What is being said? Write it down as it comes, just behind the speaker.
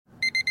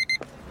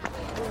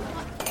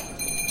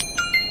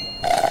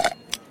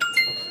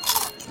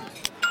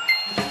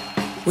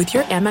With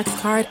your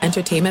Amex card,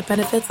 entertainment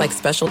benefits like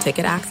special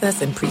ticket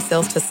access and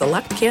pre-sales to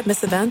select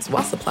can't-miss events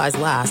while supplies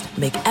last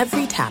make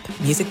every tap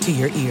music to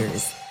your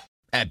ears.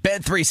 At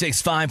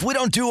Bet365, we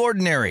don't do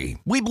ordinary.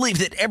 We believe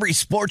that every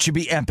sport should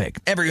be epic.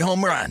 Every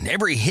home run,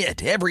 every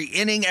hit, every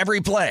inning, every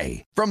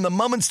play. From the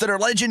moments that are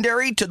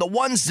legendary to the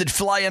ones that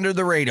fly under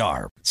the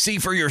radar. See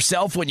for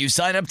yourself when you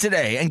sign up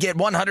today and get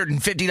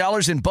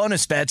 $150 in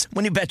bonus bets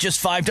when you bet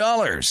just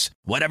 $5.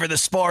 Whatever the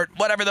sport,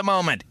 whatever the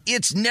moment,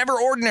 it's never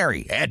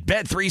ordinary at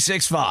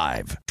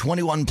Bet365.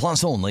 21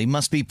 plus only.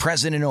 Must be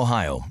present in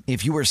Ohio.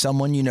 If you or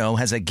someone you know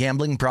has a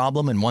gambling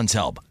problem and wants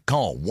help,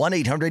 call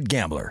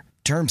 1-800-GAMBLER.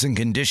 Terms and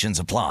conditions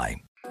apply.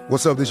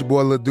 What's up, this your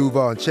boy Lil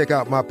Duval, and check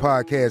out my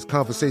podcast,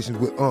 Conversations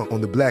with Unc,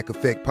 on the Black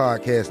Effect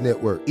Podcast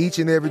Network. Each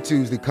and every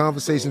Tuesday,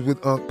 Conversations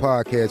with Unc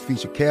podcast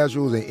feature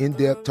casual and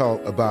in-depth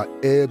talk about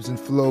ebbs and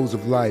flows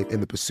of life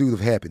and the pursuit of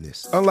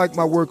happiness. Unlike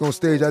my work on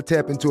stage, I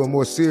tap into a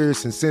more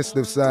serious and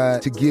sensitive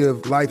side to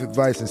give life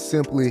advice and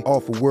simply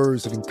offer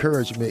words of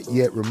encouragement,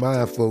 yet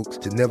remind folks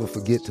to never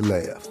forget to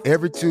laugh.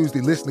 Every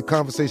Tuesday, listen to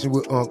Conversation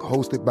with Unc,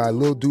 hosted by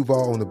Lil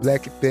Duval on the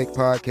Black Effect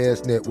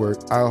Podcast Network,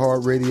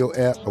 iHeartRadio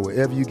app, or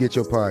wherever you get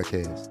your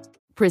podcasts.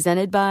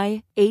 Presented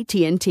by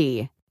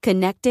AT&T.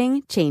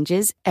 Connecting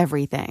changes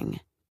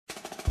everything.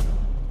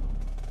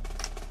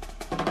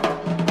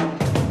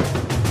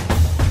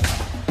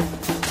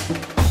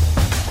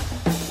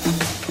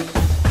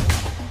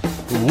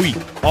 We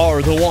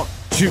are the 1,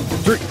 2,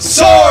 3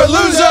 sore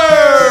losers!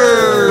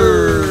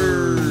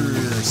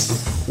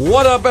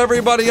 What up,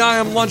 everybody? I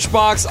am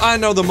Lunchbox. I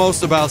know the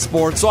most about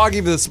sports, so I'll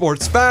give you the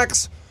sports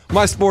facts,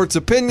 my sports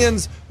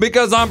opinions,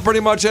 because I'm pretty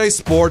much a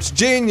sports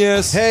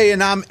genius. Hey,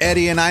 and I'm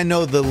Eddie, and I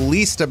know the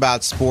least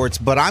about sports,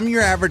 but I'm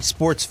your average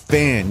sports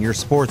fan, your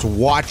sports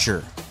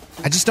watcher.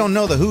 I just don't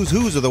know the who's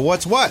or the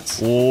what's.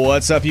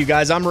 What's up, you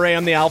guys? I'm Ray.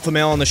 I'm the alpha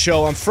male on the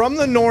show. I'm from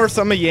the north.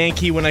 I'm a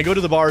Yankee. When I go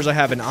to the bars, I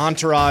have an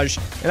entourage,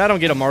 and I don't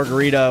get a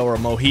margarita or a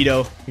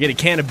mojito. I get a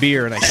can of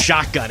beer, and I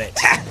shotgun it.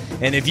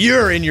 And if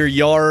you're in your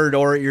yard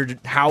or at your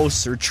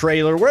house or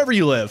trailer, wherever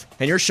you live,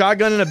 and you're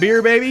shotgunning a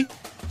beer, baby,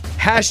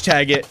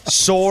 hashtag it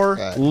Sore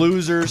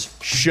Losers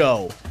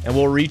Show, and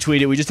we'll retweet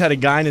it. We just had a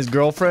guy and his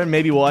girlfriend,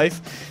 maybe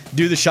wife,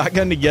 do the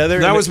shotgun together.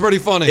 That was pretty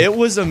funny. It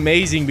was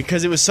amazing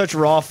because it was such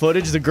raw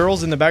footage. The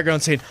girl's in the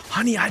background saying,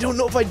 "Honey, I don't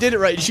know if I did it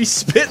right." She's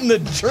spitting the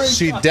drink.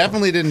 She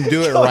definitely didn't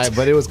do it right,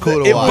 but it was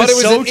cool to watch. But it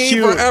was so an cute.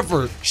 E for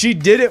effort. She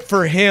did it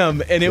for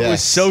him, and it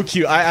was so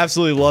cute. I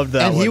absolutely loved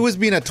that. And he was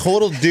being a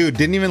total dude,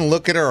 didn't even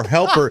look at her or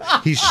help her.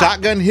 He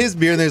shotgunned his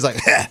beer, and then he's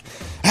like,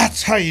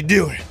 "That's how you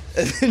do it."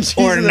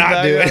 Or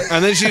not do it.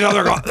 And then she's out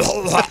there going,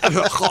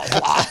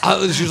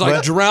 she's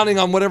like drowning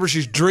on whatever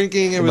she's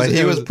drinking. But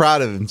he was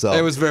proud of himself.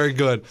 It was very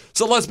good.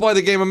 So let's play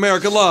the game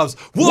America loves.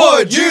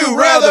 Would you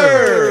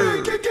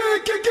rather? Game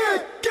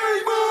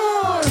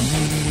on!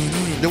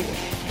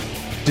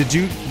 Did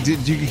you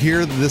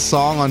hear this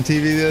song on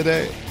TV the other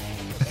day?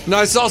 No,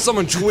 I saw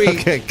someone tweet.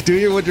 Okay, do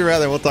your would you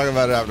rather. We'll talk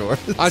about it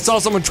afterwards. I saw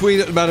someone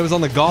tweet about it was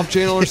on the Golf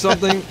Channel or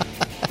something.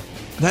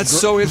 That's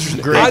so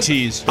interesting. Great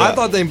tease. I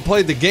thought they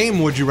played the game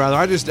Would You Rather.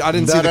 I didn't see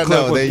the clip.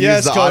 No, they yes,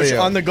 used the Coach, audio.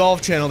 on the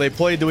Golf Channel, they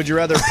played the Would You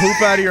Rather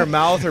poop out of your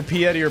mouth or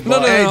pee out of your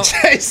butt. No. Hey,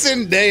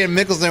 Jason Day and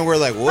Mickelson were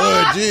like,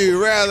 would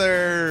you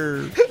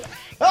rather?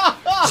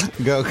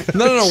 Go.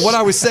 No. What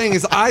I was saying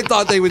is I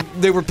thought they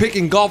were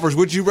picking golfers.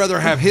 Would you rather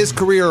have his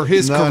career or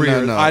his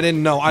career? No. I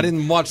didn't know. I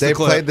didn't watch the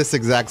clip. They played this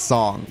exact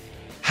song.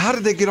 How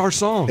did they get our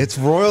song? It's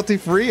royalty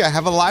free. I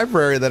have a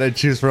library that I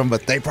choose from,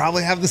 but they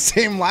probably have the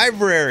same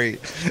library.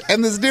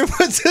 And this dude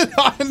puts it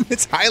on.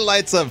 It's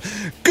highlights of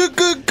good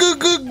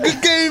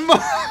game.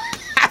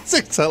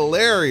 It's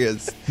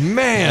hilarious.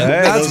 Man,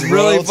 that's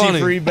really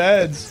funny. Free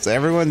beds. So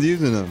everyone's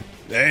using them.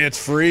 Hey,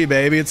 it's free,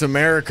 baby. It's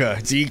America.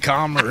 It's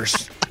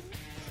e-commerce.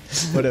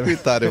 Whatever. We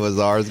thought it was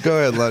ours. Go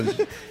ahead, Lunch.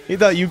 You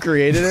thought you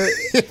created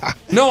it?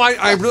 No,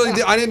 I really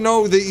did. I didn't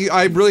know that.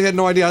 I really had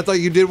no idea. I thought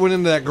you went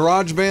into that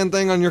GarageBand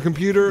thing on your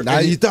computer. Now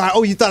you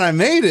thought I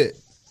made it.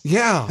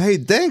 Yeah. Hey,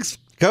 thanks,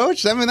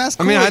 Coach. I mean, that's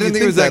cool. I didn't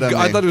think it was that good.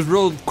 I I thought it was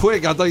real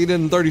quick. I thought you did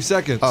it in 30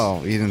 seconds.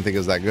 Oh, you didn't think it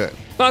was that good?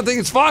 No, I think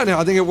it's fine now.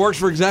 I think it works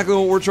for exactly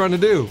what we're trying to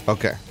do.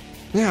 Okay.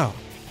 Yeah.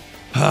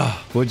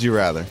 Would you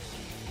rather?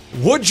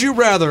 Would you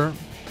rather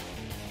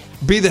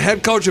be the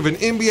head coach of an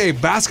NBA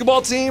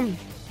basketball team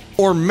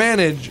or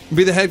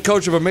be the head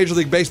coach of a Major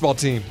League Baseball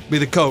team? Be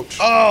the coach.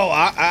 Oh,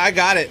 I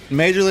got it.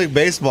 Major League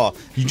Baseball.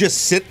 You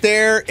just sit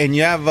there and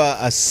you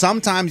have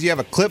sometimes you have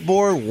a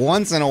clipboard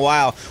once in a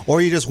while,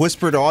 or you just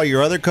whisper to all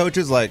your other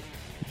coaches like,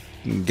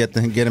 get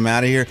him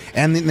out of here.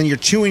 And then you're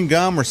chewing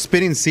gum or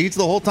spitting seeds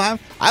the whole time.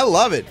 I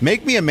love it.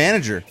 Make me a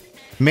manager.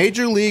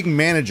 Major League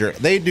manager.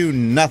 They do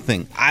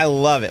nothing. I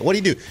love it. What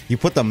do? You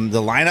put the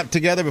lineup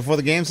together before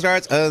the game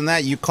starts? Other than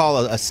that, you call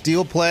a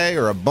steal play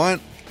or a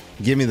bunt.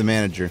 Give me the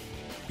manager.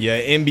 Yeah,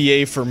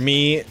 NBA for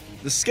me,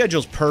 the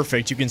schedule's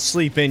perfect. You can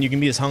sleep in. You can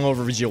be as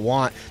hungover as you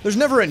want. There's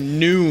never a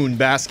noon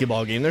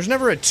basketball game. There's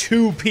never a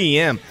 2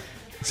 p.m.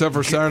 Except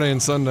for Saturday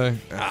and Sunday.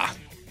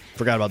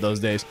 Forgot about those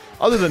days.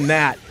 Other than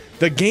that,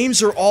 the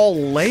games are all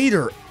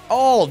later.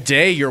 all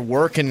day you're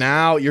working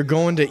out, you're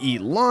going to eat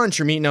lunch,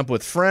 you're meeting up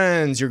with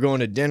friends, you're going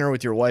to dinner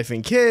with your wife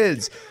and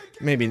kids,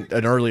 maybe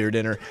an earlier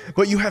dinner,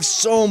 but you have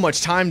so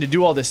much time to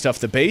do all this stuff.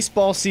 The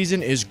baseball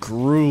season is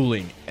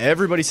grueling.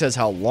 Everybody says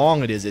how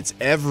long it is. It's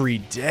every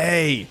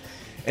day.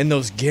 And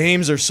those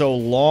games are so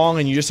long,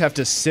 and you just have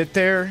to sit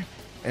there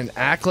and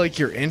act like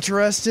you're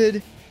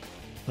interested.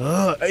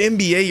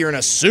 NBA, you're in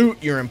a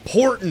suit, you're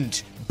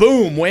important.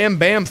 Boom, wham,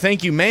 bam,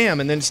 thank you, ma'am.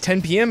 And then it's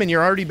 10 p.m. and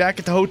you're already back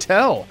at the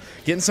hotel.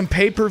 Getting some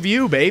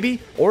pay-per-view, baby.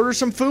 Order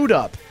some food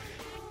up.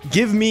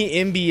 Give me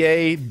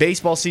NBA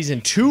baseball season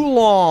too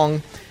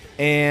long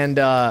and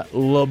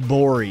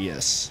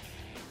laborious.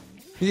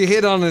 You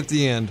hit on it at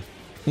the end.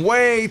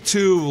 Way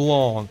too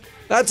long.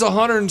 That's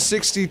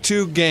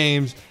 162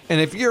 games. And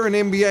if you're an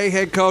NBA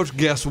head coach,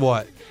 guess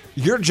what?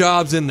 Your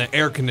job's in the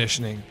air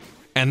conditioning.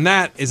 And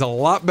that is a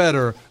lot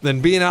better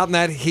than being out in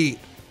that heat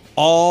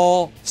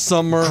all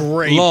summer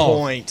Great long.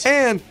 point.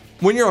 And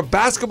when you're a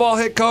basketball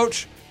head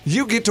coach,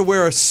 you get to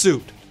wear a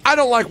suit. I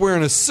don't like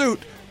wearing a suit,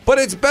 but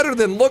it's better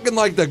than looking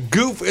like the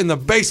goof in the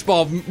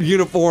baseball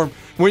uniform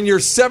when you're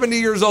 70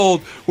 years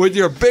old with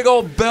your big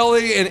old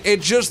belly, and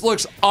it just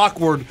looks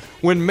awkward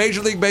when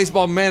Major League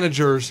Baseball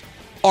managers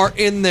are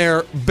in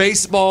their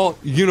baseball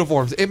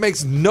uniforms. It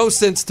makes no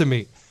sense to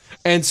me.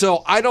 And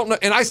so I don't know,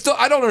 and I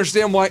don't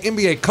understand why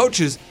NBA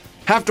coaches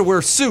have to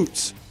wear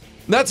suits.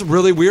 That's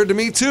really weird to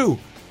me too.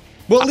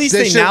 Well, at least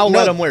they now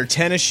let them wear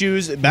tennis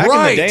shoes. Back in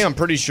Right. the day, I'm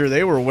pretty sure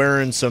they were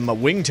wearing some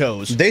wing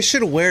toes. They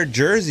should wear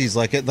jerseys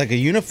like a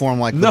uniform,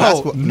 like the No,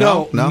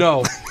 basketball.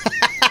 no.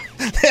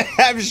 They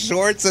have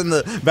shorts and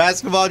the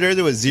basketball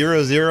jersey with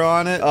 0-0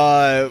 on it.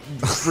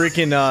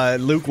 Freaking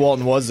Luke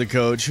Walton was the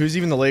coach. Who's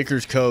even the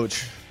Lakers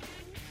coach?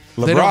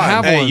 LeBron. They don't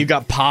have Hey, one. you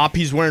got Pop.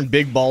 He's wearing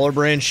big baller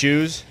brand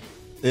shoes.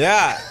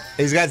 Yeah,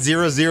 he's got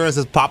 0-0 and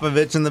says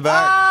Popovich in the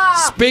back.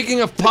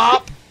 Speaking of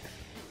Pop,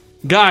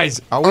 guys,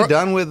 Are we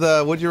done with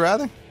Would You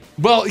Rather?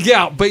 well,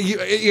 yeah, but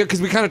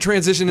because we kind of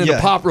transitioned into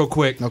Yeah. Pop real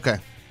quick. Okay.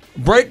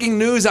 Breaking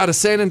news out of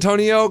San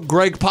Antonio: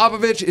 Greg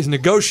Popovich is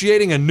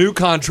negotiating a new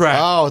contract.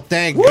 Oh,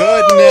 thank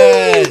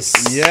goodness.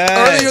 Yes.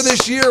 Earlier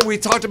this year, we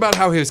talked about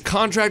how his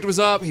contract was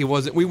up. We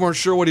weren't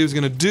sure what he was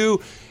going to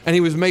do, and he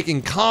was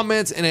making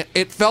comments, and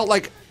it felt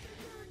like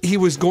he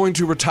was going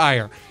to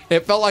retire.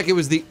 It felt like it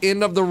was the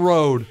end of the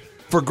road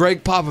for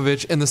Greg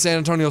Popovich and the San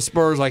Antonio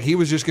Spurs. Like he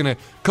was just going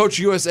to coach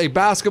USA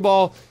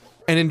basketball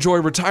and enjoy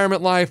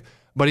retirement life,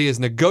 but he is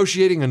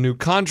negotiating a new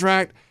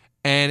contract,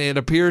 and it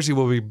appears he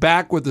will be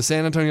back with the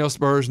San Antonio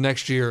Spurs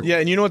next year. Yeah,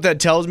 and you know what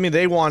that tells me?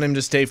 They want him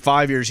to stay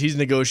 5 years. He's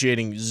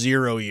negotiating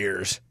 0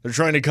 years. They're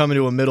trying to come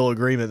into a middle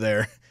agreement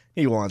there.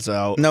 He wants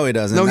out. No, he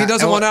doesn't. No, he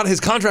doesn't want out. His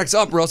contract's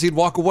up, or else he'd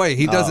walk away.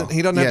 He doesn't.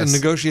 He doesn't have to yes.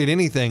 negotiate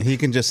anything. He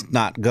can just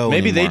not go.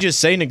 Maybe they anymore. just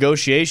say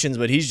negotiations,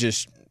 but he's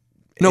just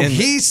No, in-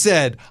 he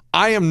said,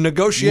 "I am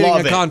negotiating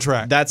love a it.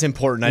 contract." That's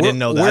important. I didn't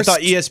know that. I we're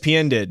thought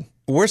ESPN did.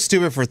 We're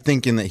stupid for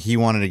thinking that he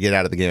wanted to get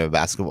out of the game of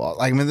basketball.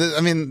 Like,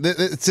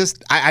 it's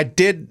just I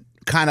did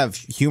kind of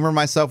humor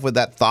myself with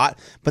that thought,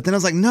 but then I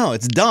was like, no,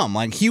 it's dumb.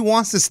 Like, he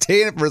wants to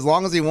stay in it for as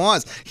long as he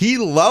wants. He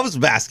loves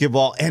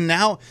basketball, and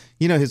now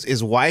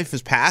his wife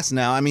has passed.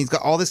 Now, I mean, he's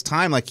got all this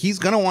time. Like, he's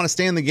gonna want to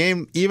stay in the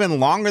game even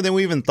longer than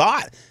we even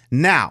thought.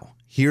 Now,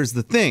 here's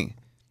the thing: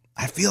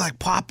 I feel like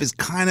Pop is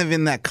kind of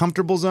in that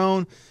comfortable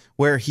zone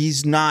where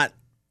he's not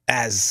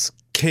as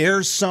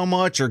cares so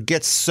much or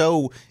gets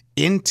so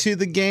into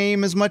the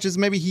game as much as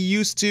maybe he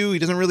used to. He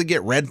doesn't really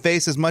get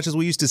red-faced as much as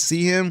we used to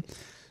see him.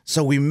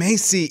 So we may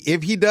see,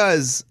 if he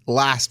does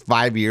last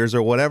 5 years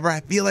or whatever,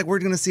 I feel like we're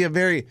going to see a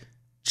very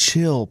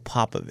chill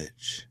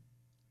Popovich.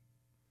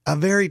 A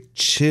very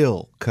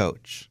chill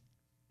coach.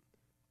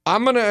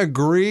 I'm going to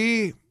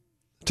agree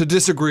to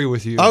disagree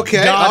with you.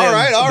 Okay, Got him. all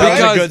right. That was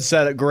Because a good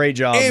setup. Great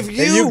job. If And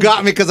you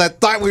got me because I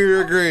thought we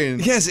were agreeing.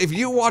 Yes, if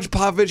you watch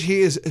Popovich,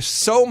 he is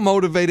so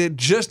motivated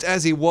just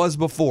as he was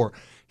before.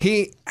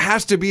 He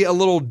has to be a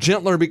little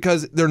gentler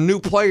because they're new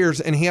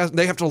players and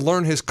they have to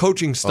learn his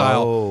coaching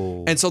style.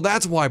 Oh. And so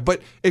that's why.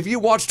 But if you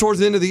watch towards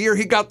the end of the year,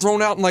 he got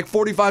thrown out in like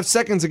 45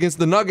 seconds against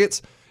the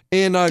Nuggets.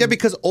 Yeah,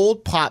 because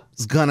old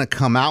Pop's going to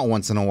come out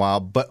once in a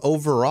while, but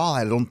overall,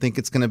 I don't think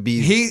it's going to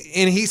be...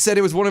 He said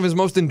it was one of his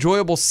most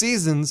enjoyable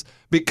seasons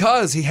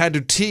because he had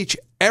to teach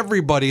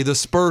everybody the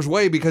Spurs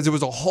way because it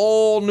was a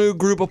whole new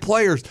group of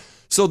players.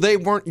 So they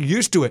weren't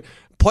used to it.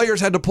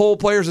 Players had to pull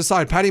players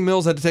aside. Patty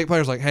Mills had to take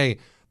players like, hey,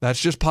 that's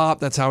just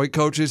Pop. That's how he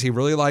coaches. He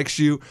really likes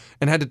you,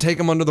 and had to take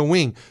him under the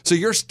wing. So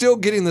you're still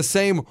getting the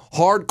same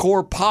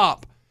hardcore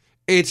Pop.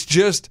 It's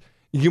just...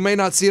 You may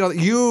not see it.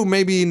 You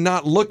maybe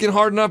not looking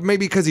hard enough,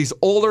 maybe because he's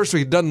older, so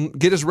he doesn't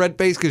get his red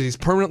face because he's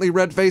permanently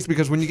red faced.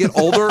 Because when you get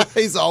older,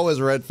 He's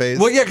always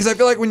red-faced. well, yeah, because I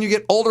feel like when you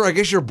get older, I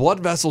guess your blood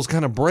vessels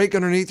kind of break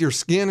underneath your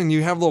skin, and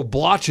you have little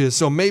blotches.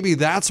 So maybe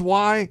that's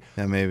why.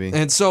 Yeah, maybe.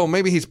 And so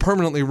maybe he's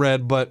permanently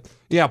red. But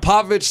yeah,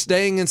 Popovich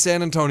staying in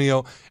San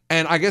Antonio.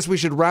 And I guess we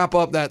should wrap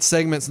up that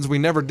segment since we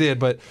never did.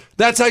 But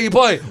that's how you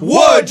play.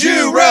 Would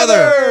you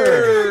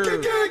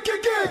rather?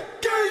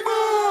 Game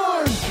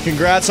on!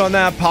 Congrats on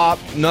that, Pop.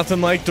 Nothing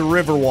like the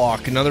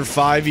Riverwalk. Another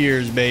 5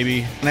 years,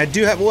 baby. And I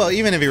do have, well,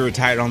 even if he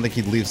retired, I don't think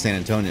he'd leave San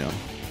Antonio.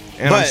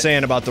 And But- I'm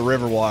saying about the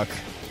Riverwalk.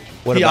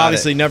 What He about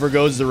obviously it? never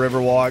goes to the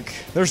Riverwalk.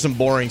 There's some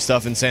boring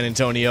stuff in San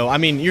Antonio. I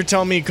mean, you're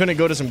telling me you couldn't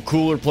go to some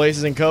cooler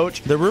places and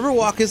coach? The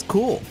Riverwalk is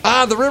cool.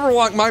 The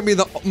Riverwalk might be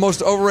the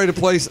most overrated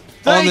place on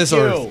Thank this you.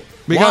 earth.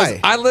 Because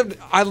Why?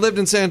 I lived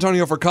in San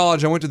Antonio for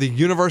college. I went to the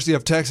University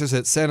of Texas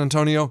at San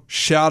Antonio.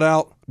 Shout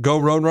out, go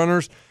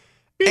Roadrunners.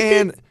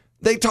 And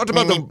they talked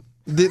about the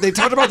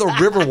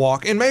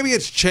Riverwalk, and maybe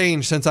it's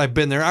changed since I've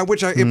been there.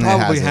 It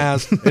probably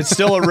has. It's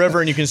still a river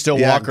and you can still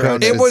Yeah, walk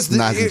around Coach. it. It was It's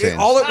not changed.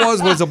 all it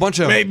was a bunch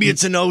of Maybe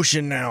it's an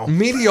ocean now.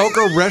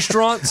 mediocre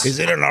restaurants. Is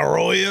it an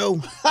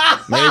arroyo?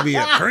 Maybe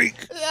a creek?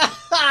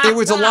 It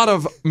was a lot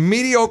of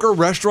mediocre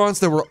restaurants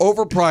that were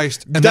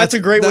overpriced. And That's a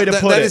great way to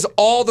put That it. is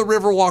all the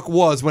Riverwalk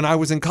was when I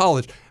was in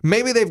college.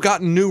 Maybe they've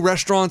gotten new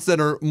restaurants that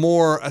are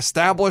more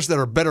established, that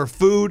are better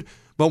food.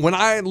 But when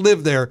I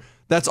lived there,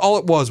 that's all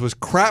it was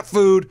crap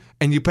food,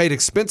 and you paid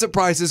expensive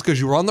prices because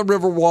you were on the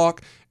Riverwalk,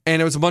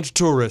 and it was a bunch of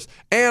tourists.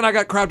 And I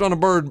got crapped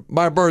on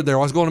by a bird there.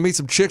 I was going to meet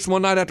some chicks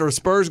one night after a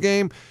Spurs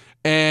game,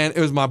 and it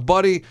was my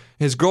buddy,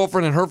 his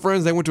girlfriend, and her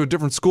friends. They went to a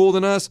different school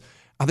than us.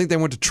 I think they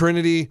went to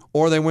Trinity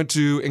or they went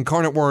to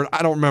Incarnate Word.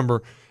 I don't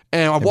remember.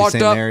 And I walked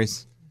St. up.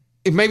 Mary's?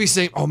 It may be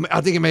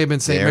I think it may have been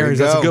St. There you Mary's.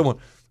 That's a go. good one.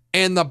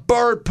 And the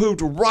bird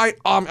pooped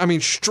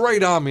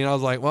straight on me. And I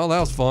was like, well, that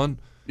was fun.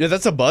 Yeah,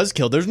 that's a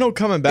buzzkill. There's no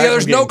coming back. Yeah,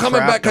 there's from no getting coming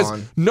back crapped because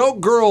on. no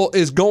girl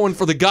is going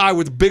for the guy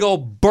with big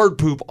old bird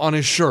poop on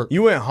his shirt.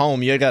 You went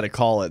home. You got to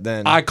call it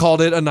then. I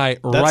called it a night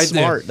That's right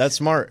smart. there. That's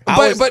smart.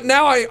 But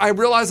now I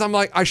realize I'm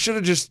like, I should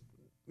have just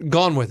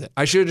gone with it.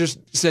 I should have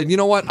just said, you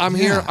know what? I'm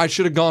here. I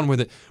should have gone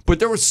with it. But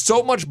there was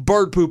so much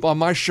bird poop on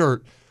my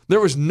shirt. There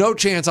was no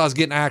chance I was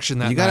getting action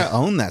that You night. gotta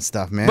own that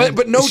stuff, man.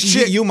 But no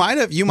chick- You might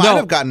have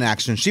No. gotten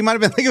action. She might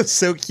have been like, it was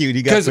so cute.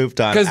 He got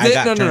pooped on. I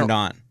got turned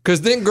on.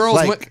 Because then girls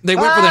Like, went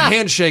for the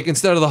handshake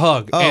instead of the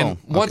hug. Oh, and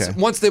okay.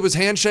 once there was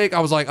handshake,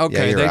 I was like,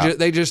 okay, you're out.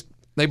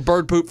 they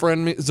bird poop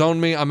zoned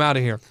me. I'm out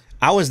of here.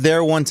 I was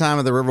there one time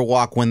at the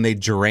Riverwalk when they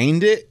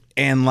drained it,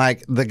 and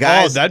like the Oh,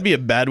 guys, that'd be a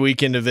bad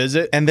weekend to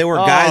visit. and there were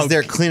guys Oh,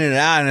 there cleaning it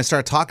out, and I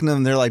started talking to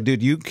them. They're like,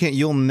 "Dude,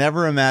 you'll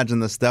never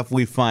imagine the stuff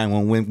we find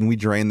when we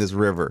drain this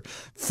river.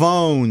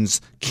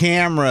 Phones,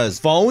 cameras,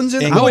 Phones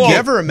in And I would well,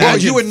 never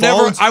imagine. you would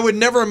phones. I would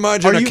never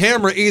imagine Are a you-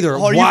 camera either.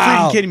 Are you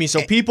Wow. freaking kidding me?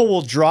 So people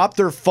will drop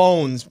their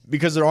phones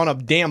because they're on a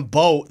damn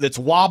boat that's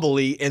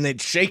wobbly and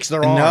it shakes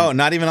their arm. No,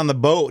 not even on the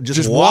boat.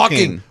 Just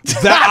Walking.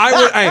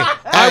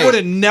 I would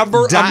have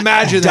never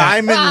imagined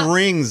that. Diamond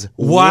rings,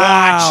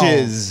 Wow.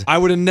 watches. I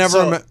would have never.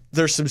 So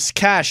there's some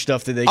cash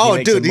stuff that they can Oh,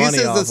 make dude, some this money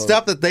is off the of.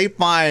 stuff that they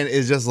find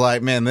is just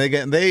like, man,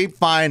 they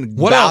find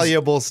What else?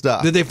 valuable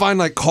stuff. Did they find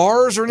like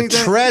cars or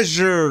anything?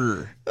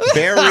 Treasure,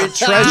 buried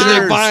treasure.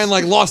 Did they find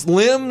like lost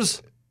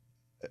limbs?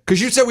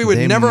 Because you said we would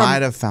They never.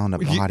 might have found a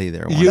body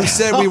there. One You time.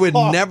 said we would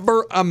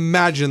never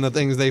imagine the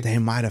things They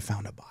might have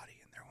found a body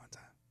in there one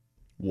time.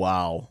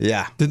 Wow.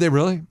 Yeah, Did they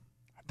really?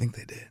 I think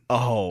they did.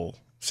 Oh,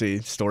 see,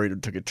 story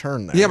took a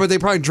turn there. Yeah, but they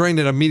probably drained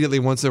it immediately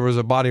once there was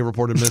a body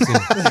reported missing.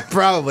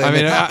 Probably. I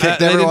mean, kicked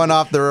they everyone didn't-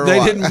 off the river. They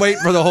didn't wait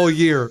for the whole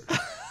year.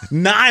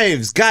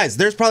 Knives, guys.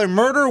 There's probably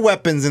murder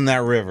weapons in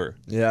that river.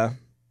 yeah.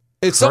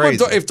 If someone,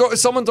 Crazy. if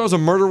someone throws a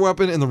murder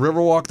weapon in the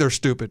Riverwalk, they're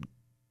stupid.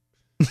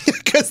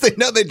 Because they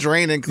know they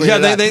drain and clean Yeah,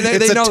 it out. they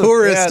It's a know.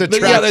 tourist Yeah,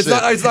 attraction.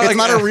 yeah, it's not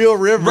like- a real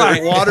river.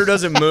 Right. Water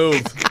doesn't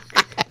move.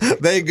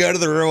 They go to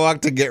the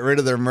Riverwalk to get rid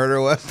of their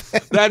murder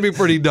weapon. That'd be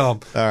pretty dumb.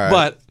 All right.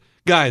 But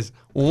guys,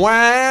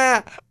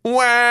 wah,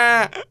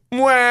 wah, wah,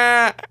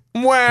 wah.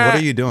 What are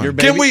you doing? Your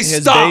Can baby, we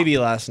his stop? baby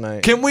last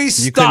night. Can we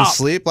stop? couldn't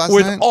sleep last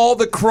with night? all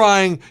the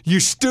crying? You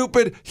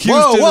stupid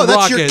Houston whoa,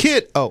 that's Rockets. your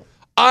kid. Oh,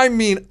 I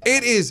mean,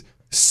 it is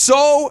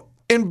so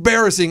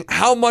embarrassing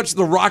how much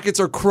the Rockets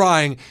are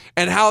crying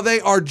and how they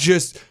are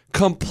just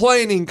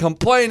complaining.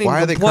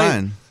 Why are they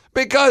crying?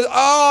 Because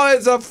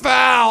it's a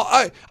foul.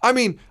 I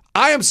mean,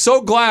 I am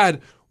so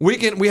glad we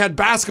had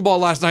basketball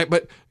last night,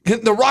 but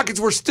the Rockets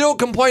were still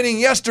complaining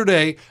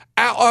yesterday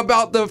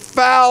about the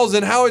fouls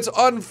and how it's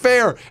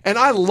unfair. And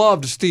I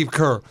loved Steve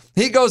Kerr.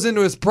 He goes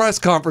into his press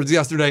conference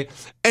yesterday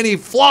and he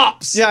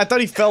flops. Yeah, I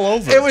thought he fell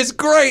over. It was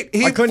great.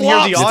 He I couldn't hear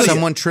the flops. audio. did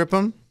someone trip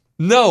him?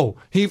 No,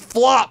 he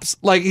flops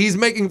like he's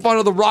making fun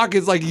of the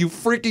Rockets like you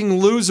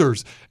freaking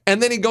losers. And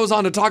then he goes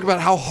on to talk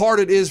about how hard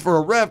it is for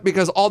a ref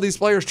because all these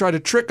players try to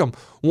trick him.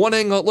 One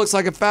angle it looks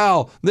like a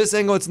foul. This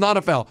angle it's not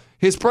a foul.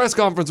 His press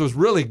conference was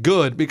really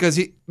good because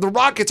the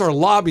Rockets are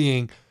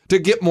lobbying to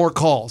get more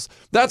calls.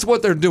 That's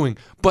what they're doing.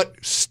 But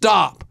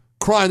stop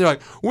crying. They're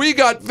like, we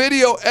got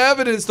video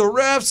evidence. The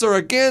refs are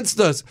against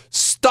us.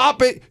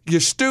 Stop it, you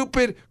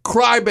stupid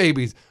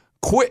crybabies.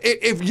 Quit.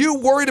 If you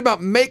worried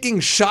about making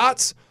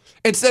shots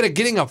instead of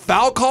getting a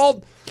foul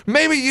called,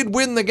 maybe you'd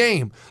win the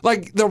game.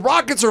 Like, the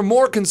Rockets are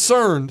more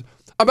concerned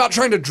about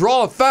trying to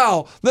draw a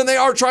foul than they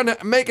are trying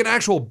to make an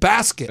actual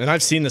basket. And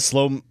I've seen the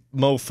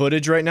slow-mo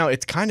footage right now.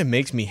 It kind of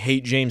makes me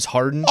hate James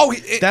Harden. Oh,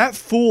 that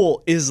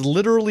fool is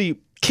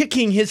literally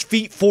kicking his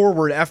feet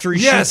forward after he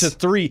shoots a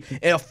three,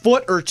 a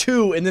foot or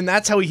two, and then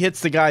that's how he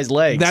hits the guy's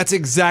legs. That's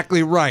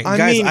exactly right. I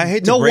Guys, mean, I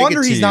hate to no break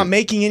wonder it to he's you. not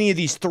making any of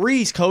these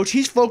threes, Coach.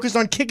 He's focused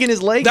on kicking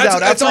his legs out.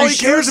 That's after all he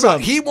cares shoots about.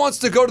 them. He wants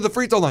to go to the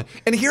free throw line.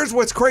 And here's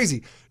what's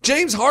crazy.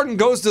 James Harden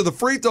goes to the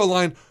free throw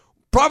line,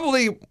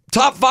 probably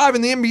top 5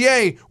 in the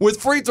NBA with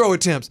free throw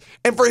attempts.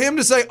 And for him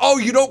to say, oh,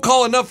 you don't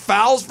call enough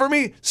fouls for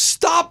me?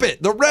 Stop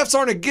it. The refs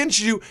aren't against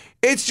you.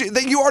 It's just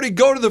that you already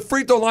go to the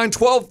free throw line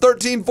 12,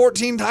 13,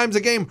 14 times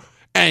a game.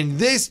 And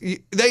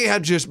they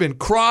have just been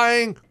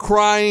crying.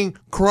 Wah,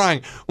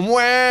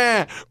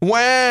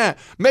 wah.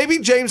 Maybe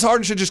James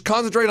Harden should just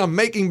concentrate on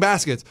making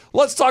baskets.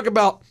 Let's talk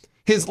about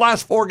his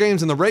last 4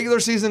 games in the regular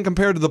season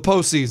compared to the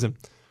postseason.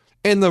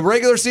 In the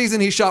regular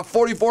season, he shot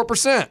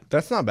 44%.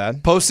 That's not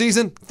bad.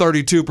 Postseason,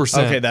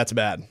 32%. Okay, that's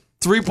bad.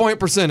 3-point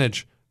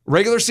percentage.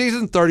 Regular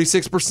season,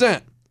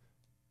 36%.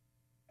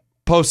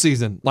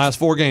 Postseason, last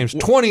 4 games,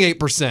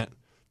 28%.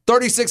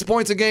 36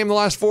 points a game the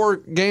last 4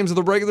 games of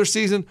the regular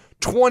season,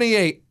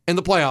 28 in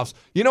the playoffs.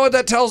 You know what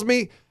that tells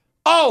me?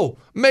 Oh,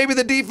 maybe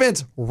the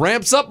defense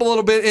ramps up a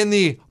little bit in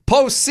the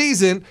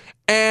postseason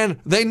and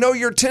they know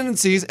your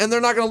tendencies and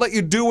they're not going to let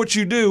you do what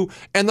you do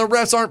and the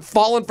refs aren't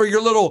falling for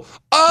your little,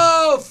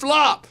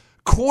 flop.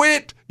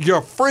 Quit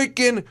your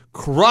freaking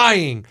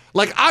crying.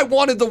 Like, I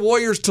wanted the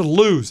Warriors to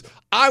lose.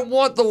 I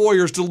want the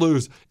Warriors to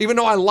lose, even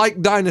though I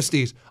like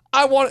dynasties.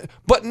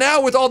 But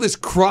now with all this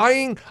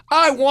crying,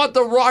 I want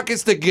the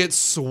Rockets to get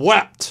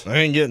swept. I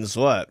ain't getting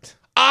swept.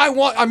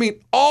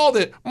 All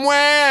that.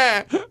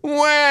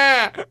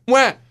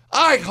 Wah.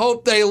 I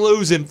hope they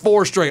lose in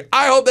 4 straight.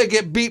 I hope they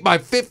get beat by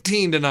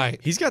 15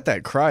 tonight. He's got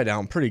that cry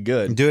down pretty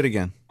good. Do it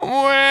again.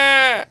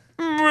 Wah.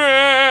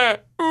 Kind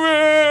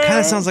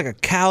of sounds like a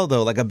cow,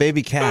 though, like a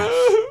baby calf.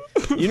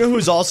 You know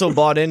who's also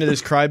bought into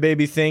this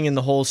crybaby thing and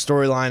the whole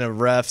storyline of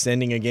refs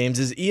ending of games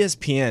is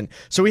ESPN.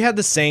 So we had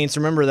the Saints,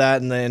 remember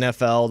that in the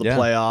NFL, the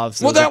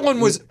playoffs. Well,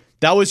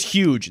 that was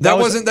huge.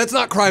 That's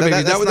not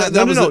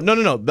crybaby.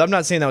 No. I'm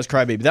not saying that was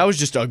crybaby. That was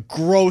just a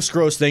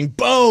gross thing.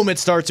 Boom! It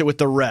starts it with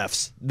the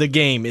refs. The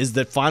game is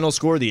the final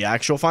score, the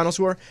actual final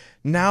score.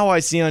 Now I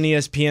see on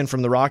ESPN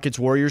from the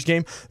Rockets-Warriors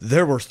game,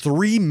 there were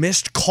 3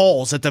 missed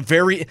calls at the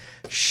very...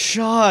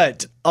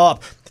 Shut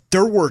up.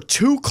 There were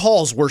 2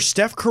 calls where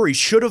Steph Curry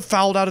should have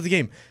fouled out of the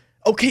game.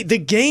 Okay, the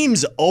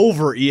game's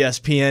over,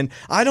 ESPN.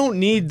 I don't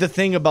need the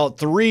thing about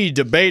 3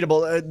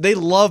 debatable. They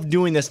love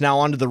doing this now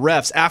onto the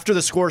refs. After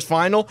the score's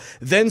final,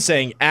 then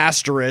saying,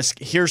 asterisk,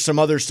 here's some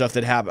other stuff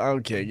that happened.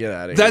 Okay, get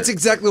out of here. That's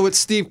exactly what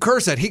Steve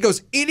Kerr said. He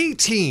goes, any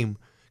team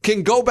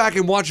can go back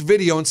and watch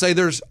video and say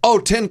there's,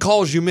 10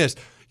 calls you missed.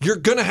 You're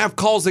going to have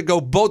calls that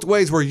go both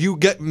ways where you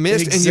get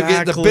missed and you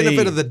get the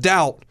benefit of the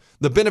doubt.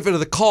 The benefit of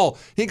the call.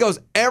 He goes,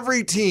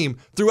 every team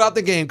throughout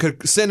the game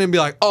could send and be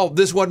like, oh,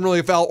 this wasn't really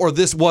a foul or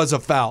this was a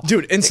foul.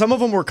 Dude, and some of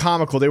them were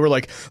comical. They were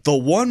like, the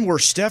one where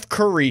Steph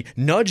Curry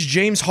nudged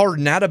James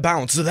Harden out of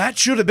bounds. So that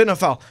should have been a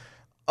foul.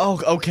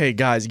 Oh, okay,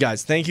 guys,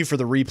 thank you for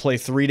the replay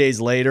 3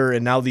 days later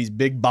and now these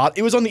big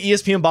it was on the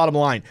ESPN bottom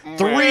line.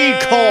 3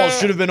 calls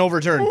should have been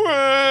overturned.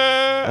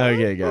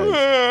 Okay,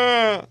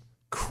 guys.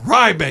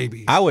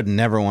 Crybaby. I would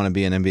never want to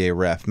be an NBA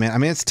ref, man. I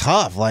mean, it's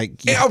tough. Like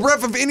a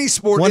ref of any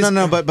sport. Well,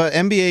 no, but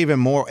NBA even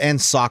more, and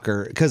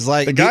soccer, because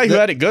like the guy who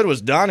had it good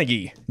was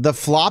Donaghy. The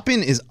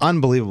flopping is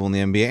unbelievable in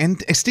the NBA,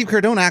 and Steve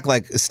Kerr, don't act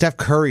like Steph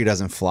Curry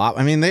doesn't flop.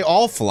 I mean, they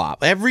all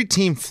flop. Every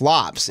team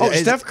flops.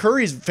 Steph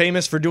Curry's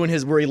famous for doing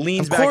his where he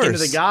leans back into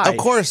the guy. Of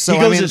course, so he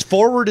goes as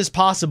forward as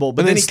possible,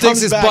 but then he sticks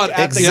comes his back butt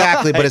at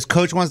exactly. the guy. But his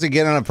coach wants to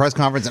get on a press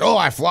conference and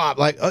I flop.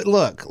 Like,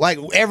 look, like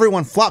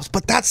everyone flops,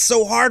 but that's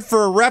so hard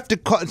for a ref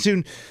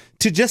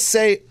to just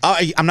say,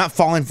 I'm not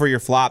falling for your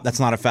flop. That's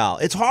not a foul.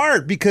 It's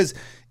hard because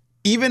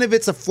even if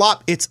it's a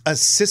flop, it's a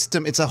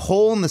system. It's a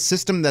hole in the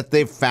system that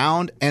they've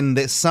found, and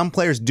that some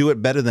players do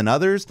it better than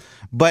others.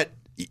 But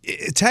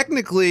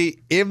technically,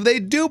 if they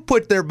do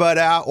put their butt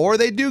out or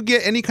they do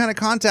get any kind of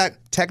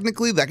contact,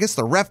 technically, I guess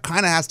the ref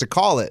kind of has to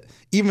call it,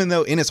 even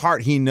though in his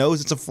heart he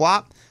knows it's a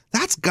flop.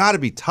 That's got to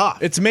be tough.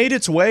 It's made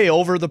its way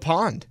over the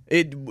pond.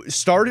 It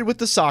started with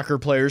the soccer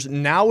players.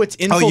 Now it's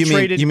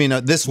infiltrated. You mean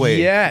this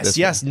way?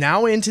 Yes.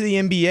 Now into the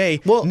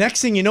NBA. Well,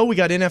 next thing you know, we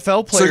got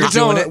NFL players. So you're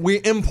telling me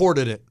we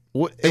imported it?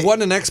 It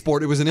wasn't an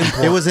export. It was an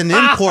import. It was an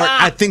import,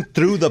 I think,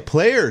 through the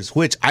players,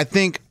 which I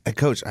think,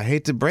 Coach, I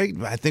hate to break,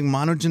 but I think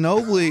Manu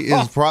Ginobili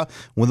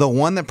is the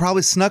one that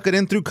probably snuck it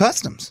in through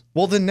customs.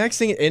 Well, the next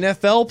thing,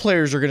 NFL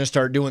players are going to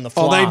start doing the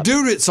flop. Oh, they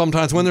do it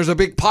sometimes. When there's a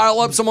big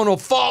pile up, someone will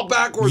fall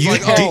backwards.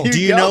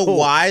 Do you know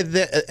why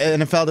the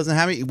NFL doesn't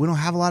have it? We don't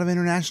have a lot of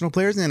international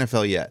players in the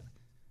NFL yet.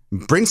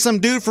 Bring some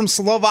dude from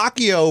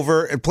Slovakia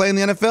over and play in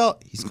the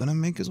NFL. He's going to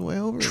make his way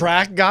over.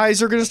 Track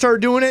guys are going to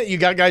start doing it. You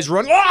got guys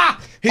running.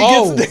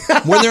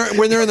 When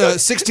they're in the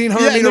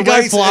 1600 meter guy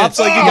race, flops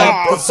like you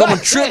got someone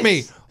tripped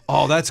me.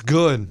 Oh, that's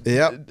good.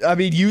 Yep. I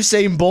mean,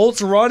 Usain Bolt's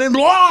running.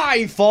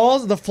 He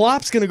falls. The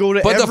flop's going to go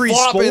to every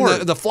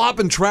sport. The flop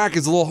and track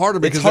is a little harder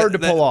because it's hard to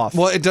pull off.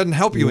 Well, it doesn't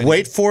help you.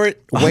 Wait for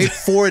it. Wait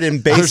for it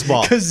in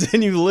baseball. Because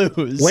then you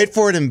lose. Wait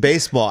for it in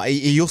baseball.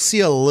 You'll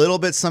see a little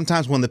bit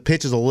sometimes when the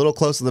pitch is a little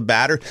close to the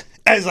batter.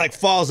 As like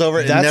falls over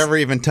and That's- never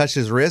even touched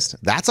his wrist.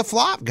 That's a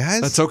flop,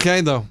 guys. That's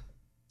okay though.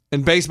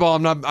 In baseball,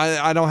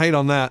 I don't hate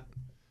on that.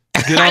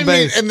 Get I on mean,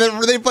 base. and then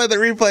they played the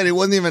replay and it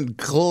wasn't even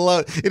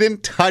close. It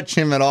didn't touch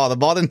him at all. The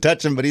ball didn't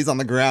touch him, but he's on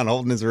the ground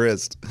holding his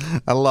wrist.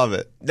 I love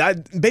it.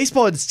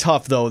 Baseball, it's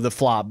tough though. The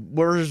flop.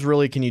 Where's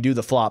really can you do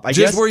the flop? I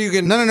Just guess where you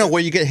can. No,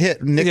 where you get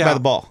hit, nicked Yeah. by the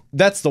ball.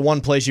 that's the one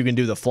place you can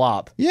do the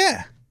flop.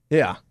 Yeah.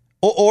 Yeah.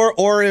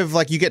 Or if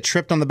like you get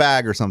tripped on the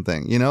bag or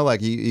something, like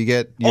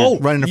you're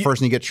running to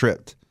first and you get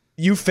tripped.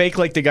 You fake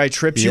like the guy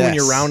trips you when Yes.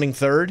 you're rounding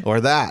third.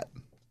 Or that.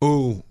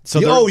 Ooh.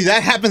 So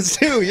That happens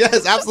too.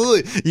 Yes,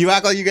 absolutely. You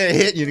act like you get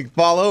hit and you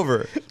fall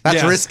over. That's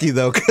Yes. risky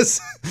though,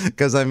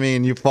 because I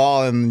mean you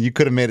fall and you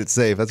could have made it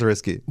safe. That's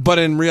risky. But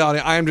in reality,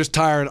 I am just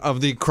tired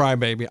of the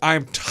crybaby. I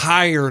am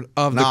tired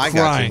of the I got you.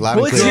 crying. Loud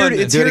well, and it's clear.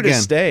 here. It's Do it here to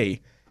again.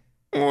 stay.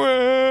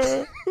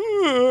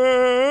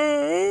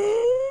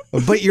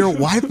 But your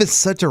wife is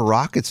such a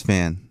Rockets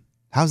fan.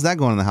 How's that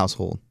going in the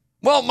household?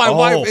 Well, my Oh,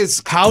 wife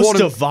is house quote-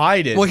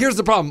 divided. Well, here's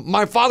the problem.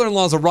 My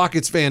father-in-law is a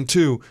Rockets fan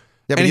too.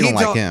 Yeah, but and you he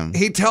don't like him.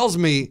 He tells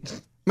me,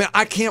 man,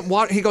 I can't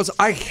watch. He goes,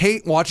 I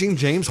hate watching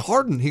James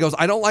Harden. He goes,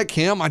 I don't like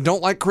him. I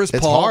don't like Chris It's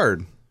Paul.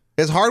 hard.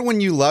 It's hard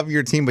when you love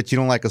your team, but you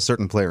don't like a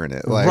certain player in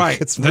it. Like, Right.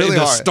 It's The- really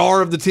the hard.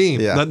 star of the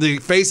team, Yeah. the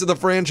face of the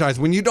franchise.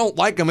 When you don't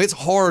like them, it's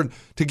hard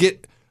to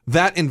get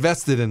that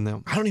invested in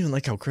them. I don't even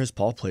like how Chris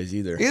Paul plays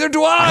either. Either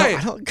do I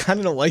kind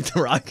of don't like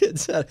the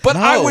Rockets. But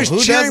I No, was who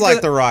does cheering for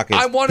like the Rockets?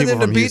 I wanted People them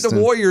to from beat the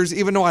Houston. Warriors,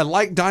 even though I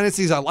like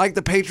dynasties. I like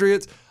the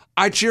Patriots.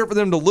 I cheer for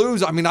them to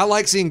lose. I mean, I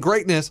like seeing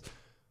greatness.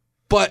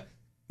 But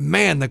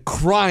man, the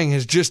crying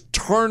has just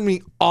turned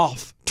me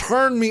off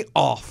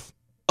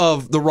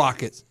of the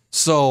Rockets.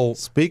 So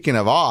Speaking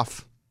of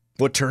off,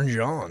 What turns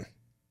you on?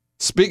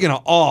 speaking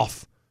of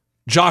off,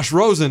 Josh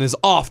Rosen is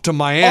off to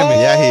Miami.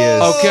 yeah, he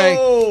is.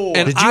 Okay.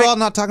 And Did you all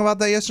not talk about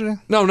that yesterday?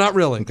 No, not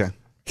really. Okay.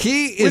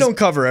 He We is. don't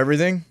cover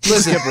everything.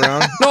 Listen, skip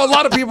around. No, a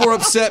lot of people were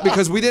upset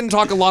because we didn't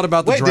talk a lot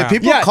about the Wait, did draft.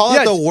 people Yeah, call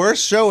yeah. it the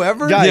worst show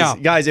ever?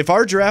 Guys, if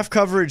our draft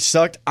coverage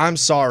sucked, I'm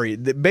sorry.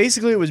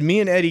 Basically, it was me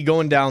and Eddie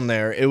going down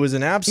there. It was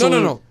an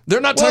absolute. No. They're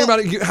not talking about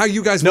it, how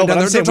you guys No, went but down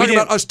I'm there. saying They're we talking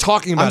about didn't- us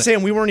talking about I'm it.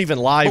 saying we weren't even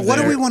live. But what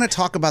do there. we want to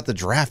talk about the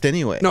draft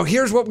anyway? No,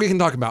 here's what we can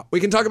talk about.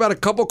 We can talk about a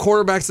couple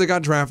quarterbacks that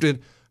got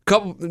drafted,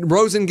 couple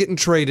Rosen getting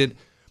traded.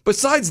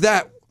 Besides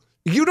that,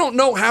 you don't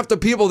know half the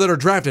people that are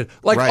drafted.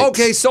 Like, Right.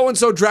 okay,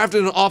 so-and-so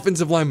drafted an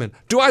offensive lineman.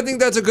 Do I think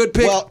that's a good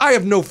pick? Well, I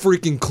have no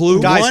freaking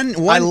clue. Guys,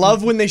 One- I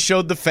love when they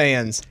showed the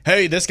fans.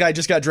 Hey, this guy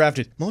just got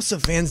drafted. Most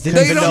of the fans didn't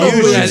They even don't know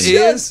who that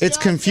Confusion. is. It's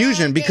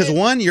confusion because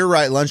one, you're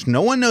right, Lunch.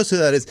 No one knows who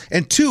that is,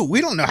 and two, we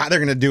don't know how they're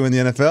going to do in the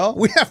NFL.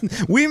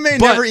 We may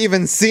But- never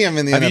even see him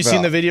in the Have NFL. you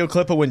seen the video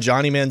clip of when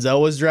Johnny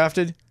Manziel was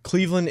drafted?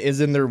 Cleveland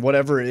is in their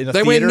whatever in a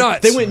They theater. went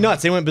nuts. They went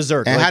nuts. They went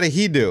berserk. And like, how did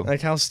he do? like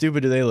how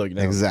stupid do they look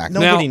now? Exactly.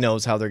 Nobody Now,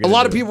 knows how they're A going to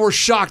lot of people were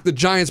shocked the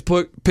Giants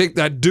picked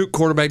that Duke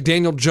quarterback,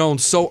 Daniel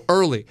Jones, so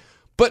early.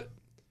 But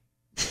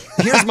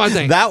here's my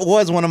thing. That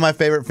was one of my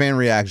favorite fan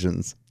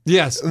reactions.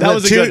 Yes. That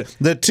was a good-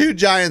 The two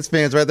Giants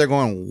fans right there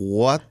going,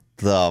 "What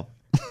the?"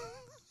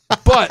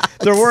 But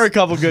There were a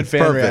couple good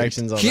fan Perfect.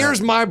 reactions on here's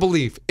that. my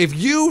belief. If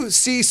you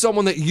see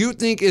someone that you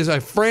think is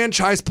a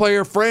franchise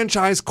player,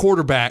 franchise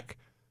quarterback,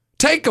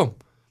 take them.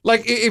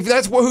 Like if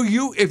that's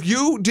if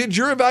you did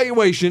your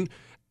evaluation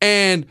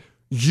and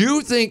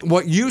you think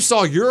what you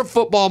saw, you're a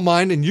football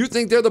mind and you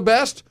think they're the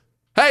best,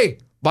 hey,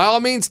 by all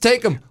means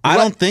take them. I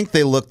don't think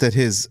they looked at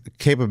his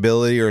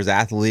capability or his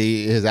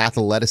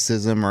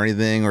athleticism or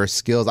anything or his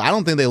skills. I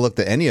don't think they looked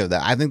at any of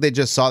that. I think they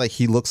just saw that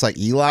he looks like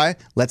Eli.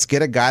 Let's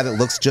get a guy that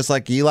looks just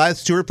like Eli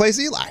to replace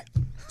Eli.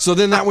 So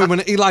then that way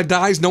when Eli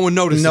dies, no one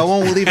notices. No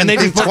one will even And they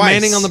think just put twice.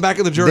 Manning on the back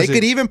of the jersey. They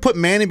could even put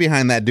Manning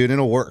behind that dude and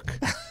it'll work.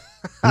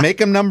 Make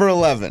him number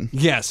 11.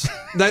 Yes.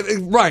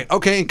 Right.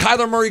 Okay. And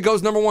Kyler Murray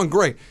goes number 1.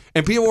 Great.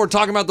 And people were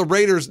talking about the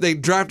Raiders. They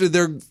drafted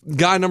their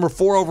guy number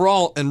 4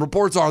 overall, and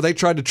reports are they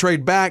tried to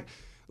trade back.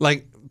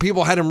 Like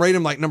people had him rate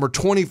him like number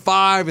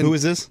 25. And Who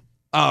is this?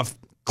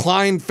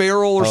 Klein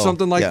Farrell or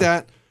something like yeah.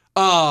 that.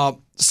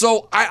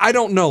 So I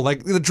don't know.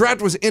 Like the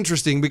draft was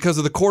interesting because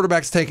of the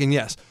quarterbacks taken.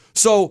 Yes.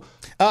 So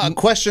A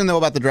question though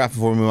about the draft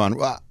before we move on.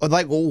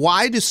 Like,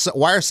 why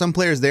are some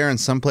players there and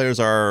some players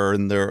are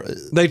in their?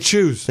 they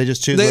choose. They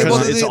just choose They- where Because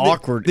well, it's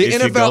awkward the if you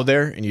NFL go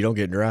there and you don't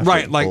get drafted.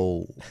 Right. Like.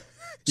 So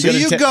gotta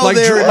you ta- go Like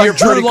there Drew, and like you're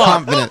Drew pretty Lock.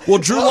 confident. Well,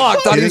 Drew Lock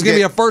thought he was going to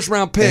be a get-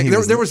 first-round pick. and he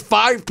was- There was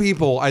 5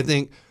 people, I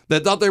think,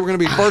 that thought they were going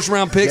to be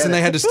first-round picks, and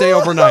they had to stay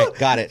overnight.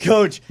 Got it,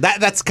 Coach.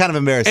 That's kind of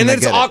embarrassing. And I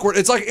it's get it. awkward.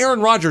 It's like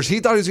Aaron Rodgers.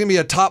 He thought he was going to be